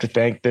we have to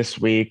thank this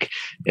week?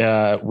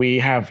 We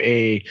have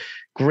a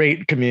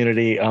great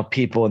community of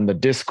people in the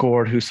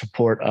Discord who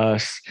support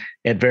us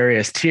at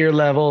various tier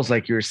levels.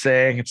 Like you were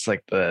saying, it's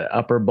like the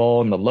upper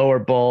bowl and the lower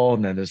bowl.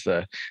 And then there's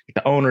the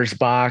owner's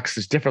box.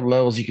 There's different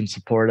levels you can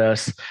support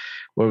us,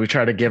 where we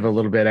try to give a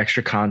little bit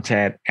extra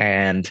content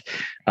and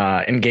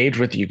engage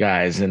with you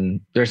guys. And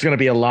there's going to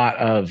be a lot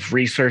of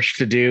research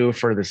to do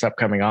for this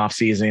upcoming off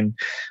season,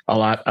 a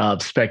lot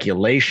of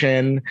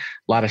speculation,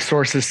 a lot of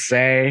sources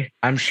say.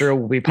 I'm sure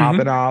we'll be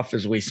popping off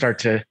as we start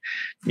to,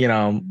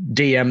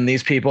 DM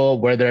these people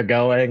where they're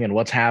going and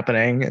what's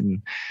happening.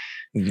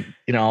 And,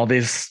 all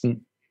these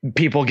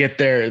people get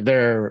their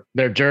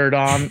dirt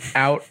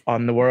out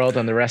on the world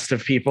and the rest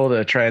of people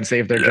to try and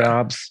save their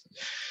jobs.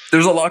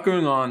 There's a lot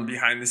going on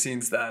behind the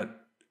scenes that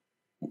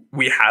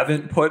we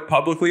haven't put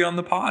publicly on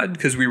the pod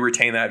because we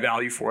retain that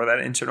value for that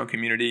internal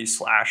community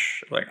 /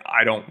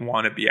 I don't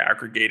want to be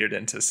aggregated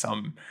into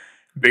some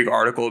big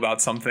article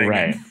about something.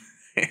 Right.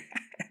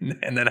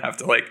 And then have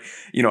to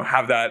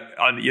have that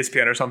on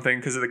ESPN or something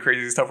because of the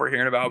crazy stuff we're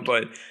hearing about.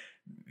 But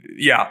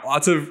yeah,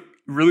 lots of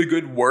really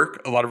good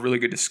work, a lot of really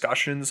good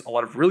discussions, a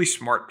lot of really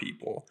smart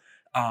people,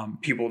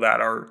 people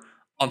that are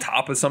on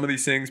top of some of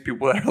these things,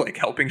 people that are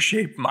helping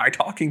shape my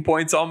talking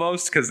points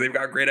almost because they've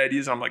got great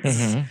ideas. And I'm like,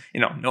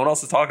 no one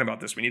else is talking about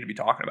this. We need to be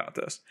talking about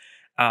this.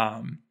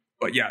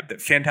 But yeah, the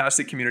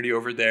fantastic community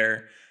over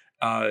there.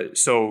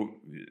 So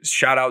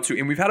shout out to,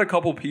 and we've had a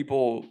couple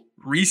people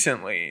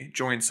recently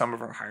join some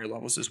of our higher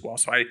levels as well.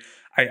 So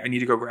I need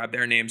to go grab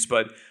their names,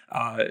 but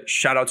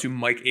shout out to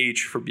Mike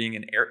H for being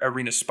an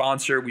arena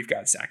sponsor. We've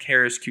got Zach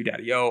Harris, Q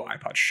Daddy O,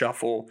 iPod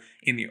Shuffle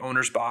in the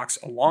owner's box,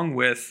 along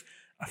with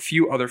a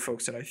few other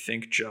folks that I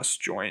think just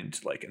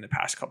joined in the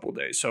past couple of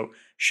days. So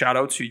shout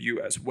out to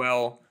you as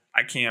well.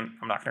 I'm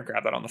not going to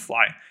grab that on the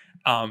fly.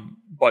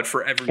 But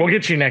for everyone, we'll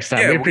get you next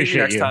time. We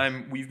appreciate you. Next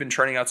time. We've been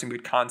churning out some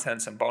good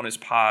content, some bonus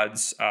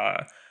pods.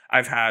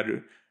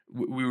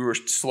 We were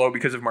slow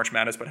because of March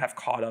Madness, but have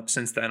caught up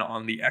since then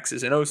on the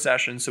X's and O's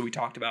session. So we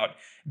talked about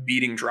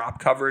beating drop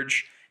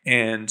coverage.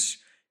 And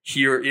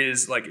here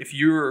is if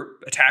you're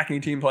attacking a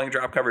team playing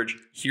drop coverage,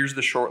 here's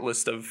the short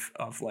list of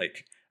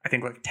I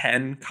think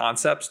 10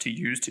 concepts to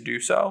use to do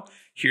so.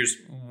 Here's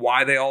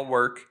why they all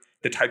work,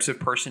 the types of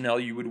personnel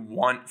you would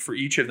want for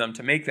each of them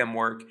to make them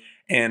work.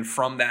 And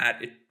from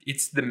that,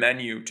 it's the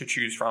menu to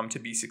choose from to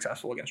be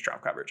successful against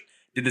drop coverage.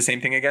 Did the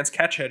same thing against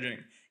catch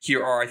hedging.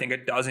 Here are, I think,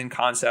 a dozen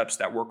concepts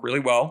that work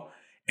really well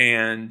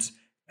and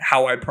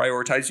how I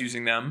prioritize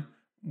using them,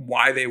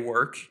 why they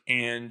work,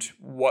 and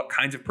what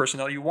kinds of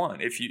personnel you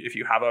want. If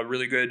you have a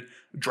really good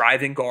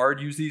driving guard,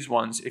 use these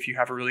ones. If you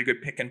have a really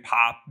good pick and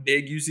pop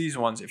big, use these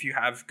ones. If you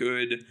have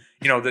good,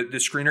 the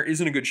screener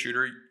isn't a good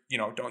shooter,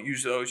 don't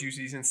use those, use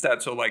these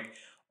instead. So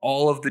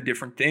all of the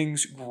different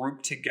things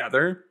grouped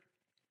together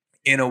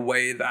in a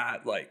way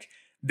that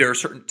there are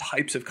certain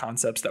types of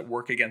concepts that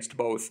work against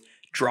both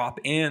drop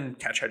and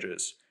catch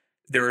hedges.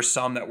 There are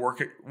some that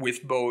work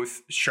with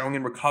both showing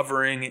and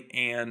recovering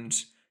and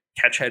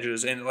catch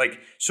hedges. And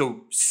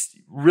so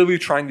really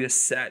trying to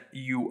set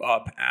you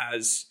up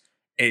as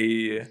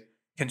a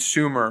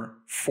consumer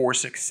for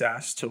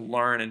success to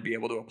learn and be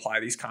able to apply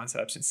these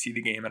concepts and see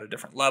the game at a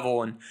different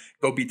level and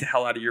go beat the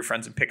hell out of your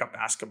friends and pick up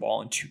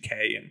basketball in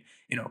 2K and,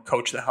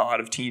 coach the hell out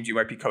of teams you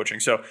might be coaching.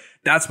 So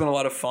that's been a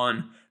lot of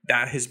fun.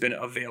 That has been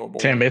available.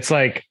 Tim, it's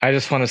I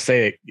just want to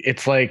say,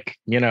 it's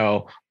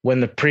when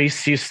the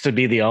priests used to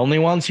be the only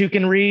ones who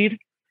can read,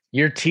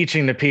 you're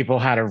teaching the people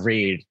how to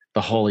read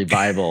the Holy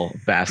Bible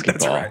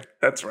basketball.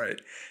 That's right.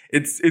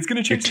 It's going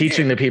to change. You're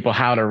teaching the people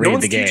how to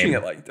read the game. No one's teaching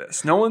it like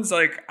this. No one's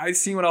I've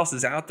seen what else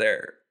is out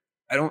there.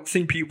 I don't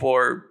think people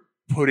are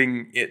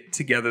putting it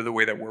together the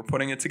way that we're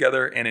putting it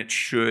together, and it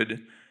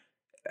should.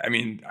 I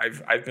mean,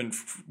 I've been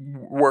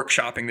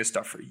workshopping this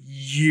stuff for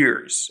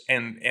years,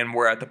 and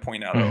we're at the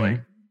point now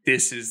that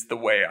this is the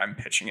way I'm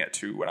pitching it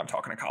to when I'm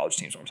talking to college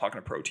teams, when I'm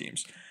talking to pro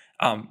teams.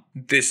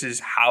 This is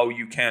how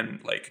you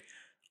can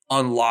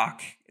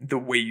unlock the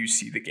way you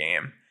see the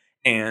game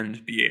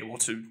and be able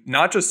to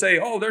not just say,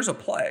 oh, there's a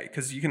play,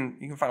 because you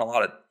can find a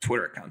lot of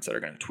Twitter accounts that are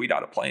going to tweet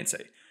out a play and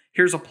say,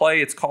 here's a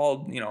play. It's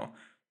called,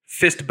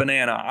 fist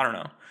banana. I don't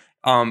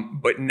know.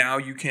 But now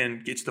you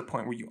can get to the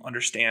point where you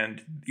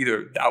understand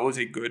either that was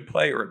a good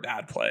play or a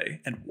bad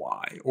play and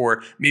why,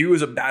 or maybe it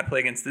was a bad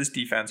play against this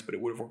defense, but it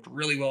would have worked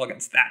really well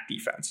against that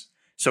defense.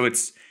 So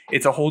it's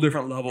a whole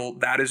different level.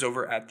 That is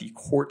over at the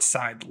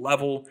courtside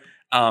level.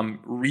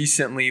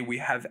 Recently we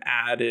have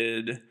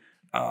added,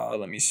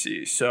 let me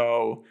see.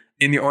 So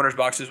in the owner's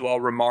box as well,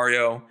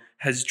 Romario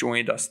has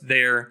joined us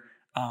there.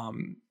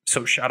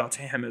 So shout out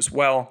to him as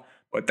well.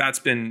 But that's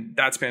been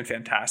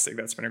fantastic.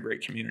 That's been a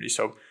great community.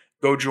 So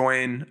go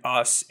join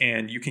us,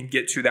 and you can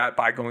get to that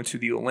by going to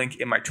the link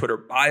in my Twitter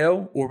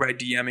bio or by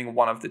DMing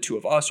one of the two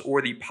of us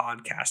or the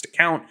podcast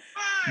account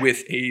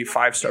with a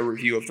 5-star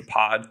review of the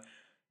pod.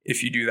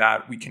 If you do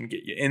that, we can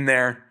get you in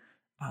there.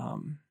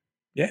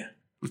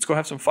 Let's go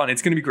have some fun.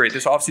 It's going to be great.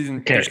 This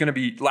offseason, there's going to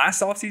be,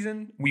 last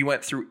offseason, we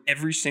went through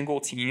every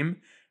single team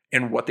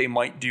and what they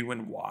might do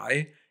and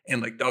why,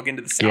 and like dug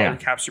into the salary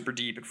cap super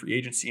deep and free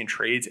agency and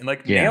trades and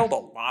like nailed a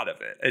lot of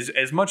it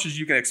as much as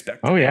you can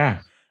expect.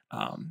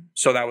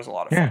 So that was a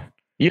lot of fun.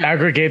 You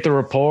aggregate the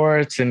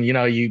reports and,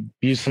 you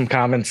use some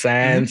common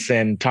sense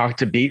and talk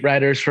to beat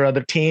writers for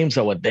other teams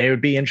on what they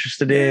would be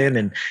interested in.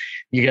 And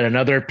you get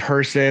another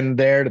person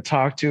there to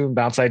talk to and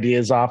bounce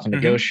ideas off and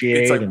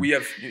negotiate. It's like we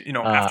have,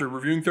 after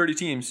reviewing 30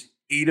 teams,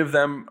 8 of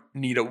them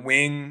need a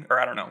wing,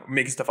 or I don't know,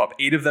 making stuff up.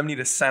 8 of them need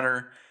a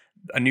center,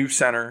 a new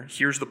center.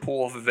 Here's the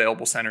pool of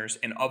available centers.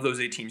 And of those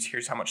 8 teams,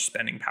 here's how much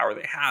spending power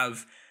they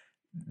have.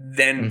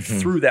 Then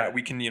through that,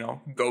 we can,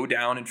 go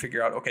down and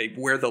figure out, okay,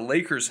 where the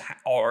Lakers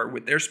are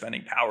with their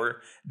spending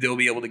power, they'll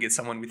be able to get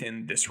someone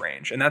within this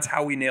range. And that's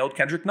how we nailed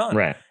Kendrick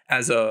Nunn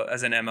as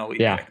an MLE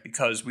pick,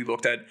 because we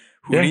looked at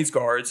who needs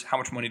guards, how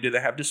much money do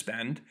they have to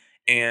spend,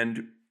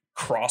 and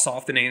cross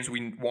off the names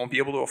we won't be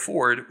able to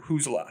afford,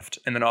 who's left.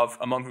 And then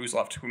among who's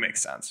left, who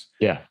makes sense.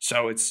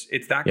 So it's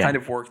that kind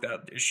of work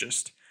that is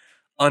just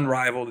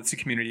unrivaled. It's a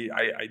community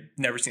I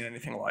never seen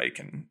anything like,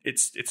 and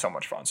it's so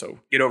much fun. So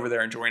get over there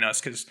and join us,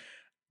 because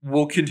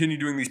we'll continue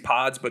doing these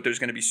pods, but there's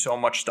going to be so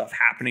much stuff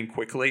happening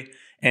quickly.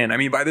 And I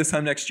mean, by this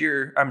time next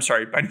season, by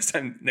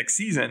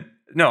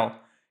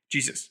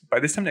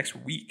this time next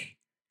week,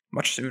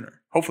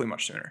 hopefully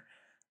much sooner,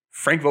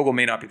 Frank Vogel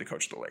may not be the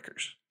coach of the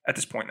Lakers at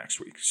this point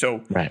next week.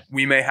 So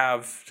we may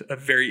have a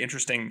very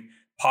interesting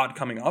pod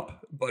coming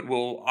up, but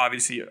we'll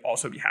obviously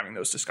also be having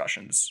those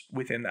discussions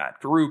within that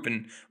group.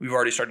 And we've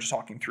already started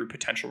talking through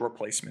potential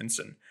replacements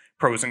and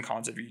pros and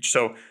cons of each.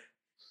 So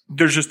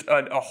there's just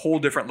a whole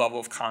different level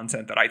of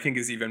content that I think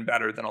is even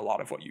better than a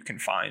lot of what you can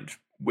find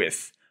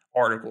with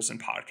articles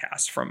and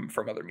podcasts from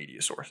other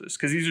media sources.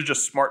 Because these are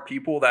just smart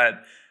people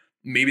that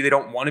maybe they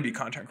don't want to be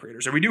content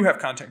creators. Or we do have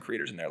content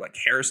creators in there, like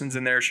Harrison's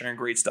in there sharing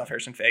great stuff,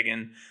 Harrison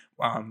Fagan.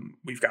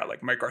 We've got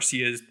like Mike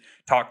Garcia's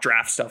talk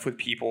draft stuff with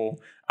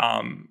people.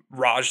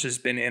 Raj has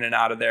been in and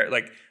out of there.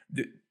 Like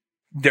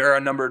there are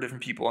a number of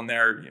different people in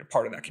there,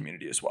 part of that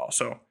community as well.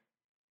 So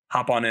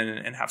hop on in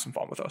and have some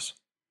fun with us.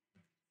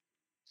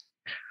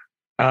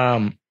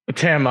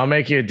 Tim, I'll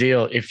make you a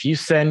deal. If you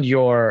send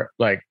your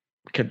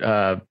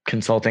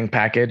consulting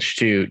package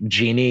to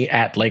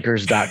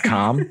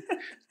genie@lakers.com,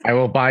 I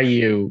will buy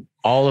you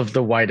all of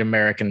the white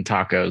American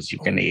tacos you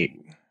can eat.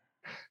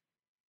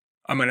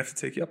 I'm going to have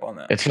to take you up on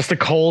that. It's just a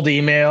cold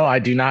email. I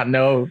do not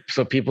know.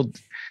 So people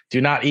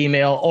do not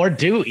email or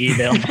do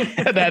email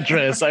that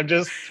address. I'm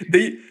just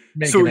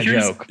making a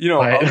joke.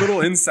 A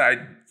little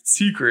inside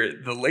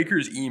secret, the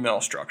Lakers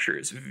email structure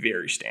is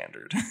very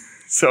standard.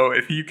 So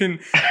if you can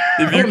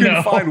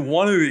find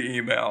one of the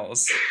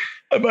emails,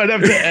 I might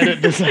have to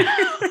edit this out.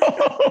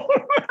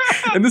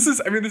 And this is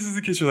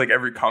the case with like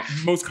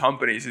most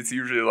companies. It's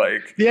usually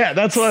like,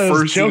 that's what I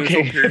was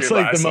joking. It's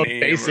like the most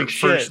basic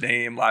shit. First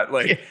name, I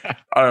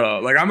don't know.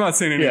 Like I'm not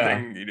saying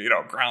anything,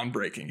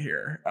 groundbreaking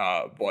here.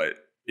 But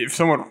if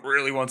someone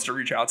really wants to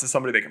reach out to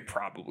somebody, they can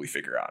probably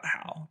figure out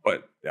how.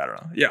 But I don't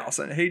know. Yeah, I'll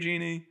send, hey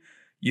Jeannie,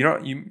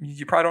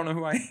 you probably don't know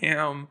who I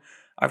am.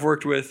 I've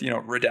worked with,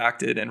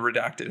 Redacted and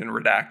Redacted and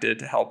Redacted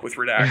to help with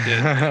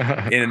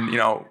Redacted. And,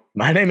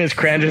 my name is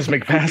Cranges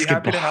McBasketball.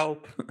 Happy to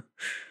help.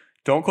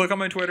 Don't click on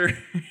my Twitter.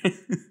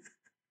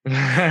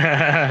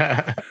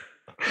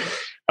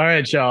 All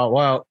right, y'all.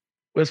 Well,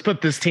 let's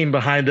put this team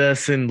behind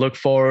us and look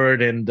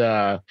forward and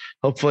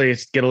hopefully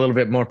get a little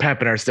bit more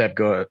pep in our step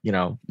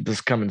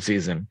this coming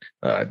season.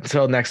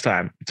 Until next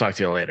time, talk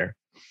to you later.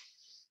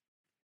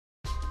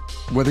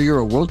 Whether you're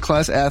a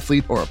world-class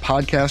athlete or a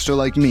podcaster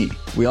like me,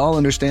 we all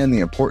understand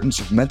the importance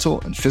of mental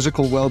and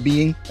physical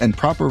well-being and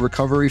proper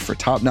recovery for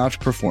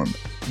top-notch performance.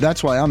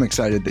 That's why I'm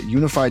excited that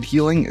Unified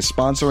Healing is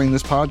sponsoring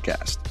this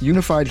podcast.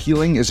 Unified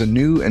Healing is a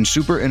new and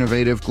super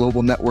innovative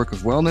global network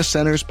of wellness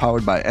centers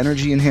powered by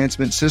Energy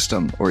Enhancement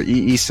System, or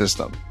EE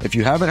System. If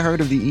you haven't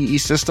heard of the EE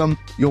System,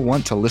 you'll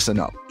want to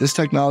listen up. This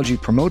technology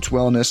promotes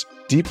wellness,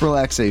 deep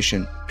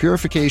relaxation,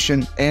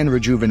 purification, and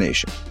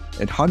rejuvenation.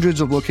 At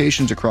hundreds of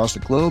locations across the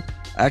globe,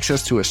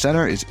 access to a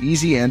center is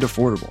easy and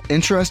affordable.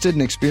 Interested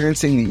in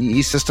experiencing the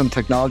EE System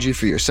technology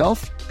for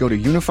yourself? Go to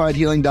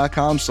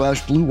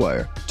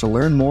unifiedhealing.com/bluewire to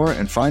learn more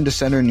and find a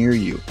center near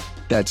you.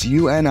 That's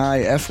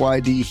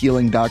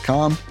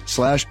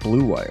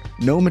unifydhealing.com/bluewire.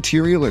 No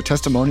material or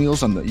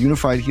testimonials on the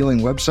Unified Healing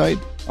website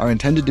are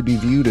intended to be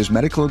viewed as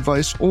medical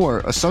advice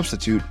or a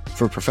substitute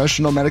for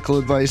professional medical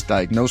advice,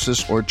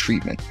 diagnosis, or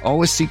treatment.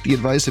 Always seek the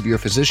advice of your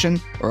physician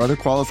or other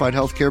qualified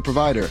healthcare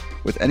provider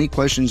with any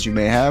questions you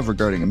may have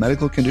regarding a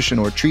medical condition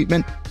or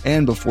treatment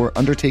and before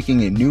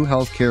undertaking a new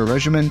healthcare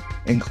regimen,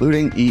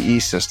 including EE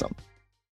System.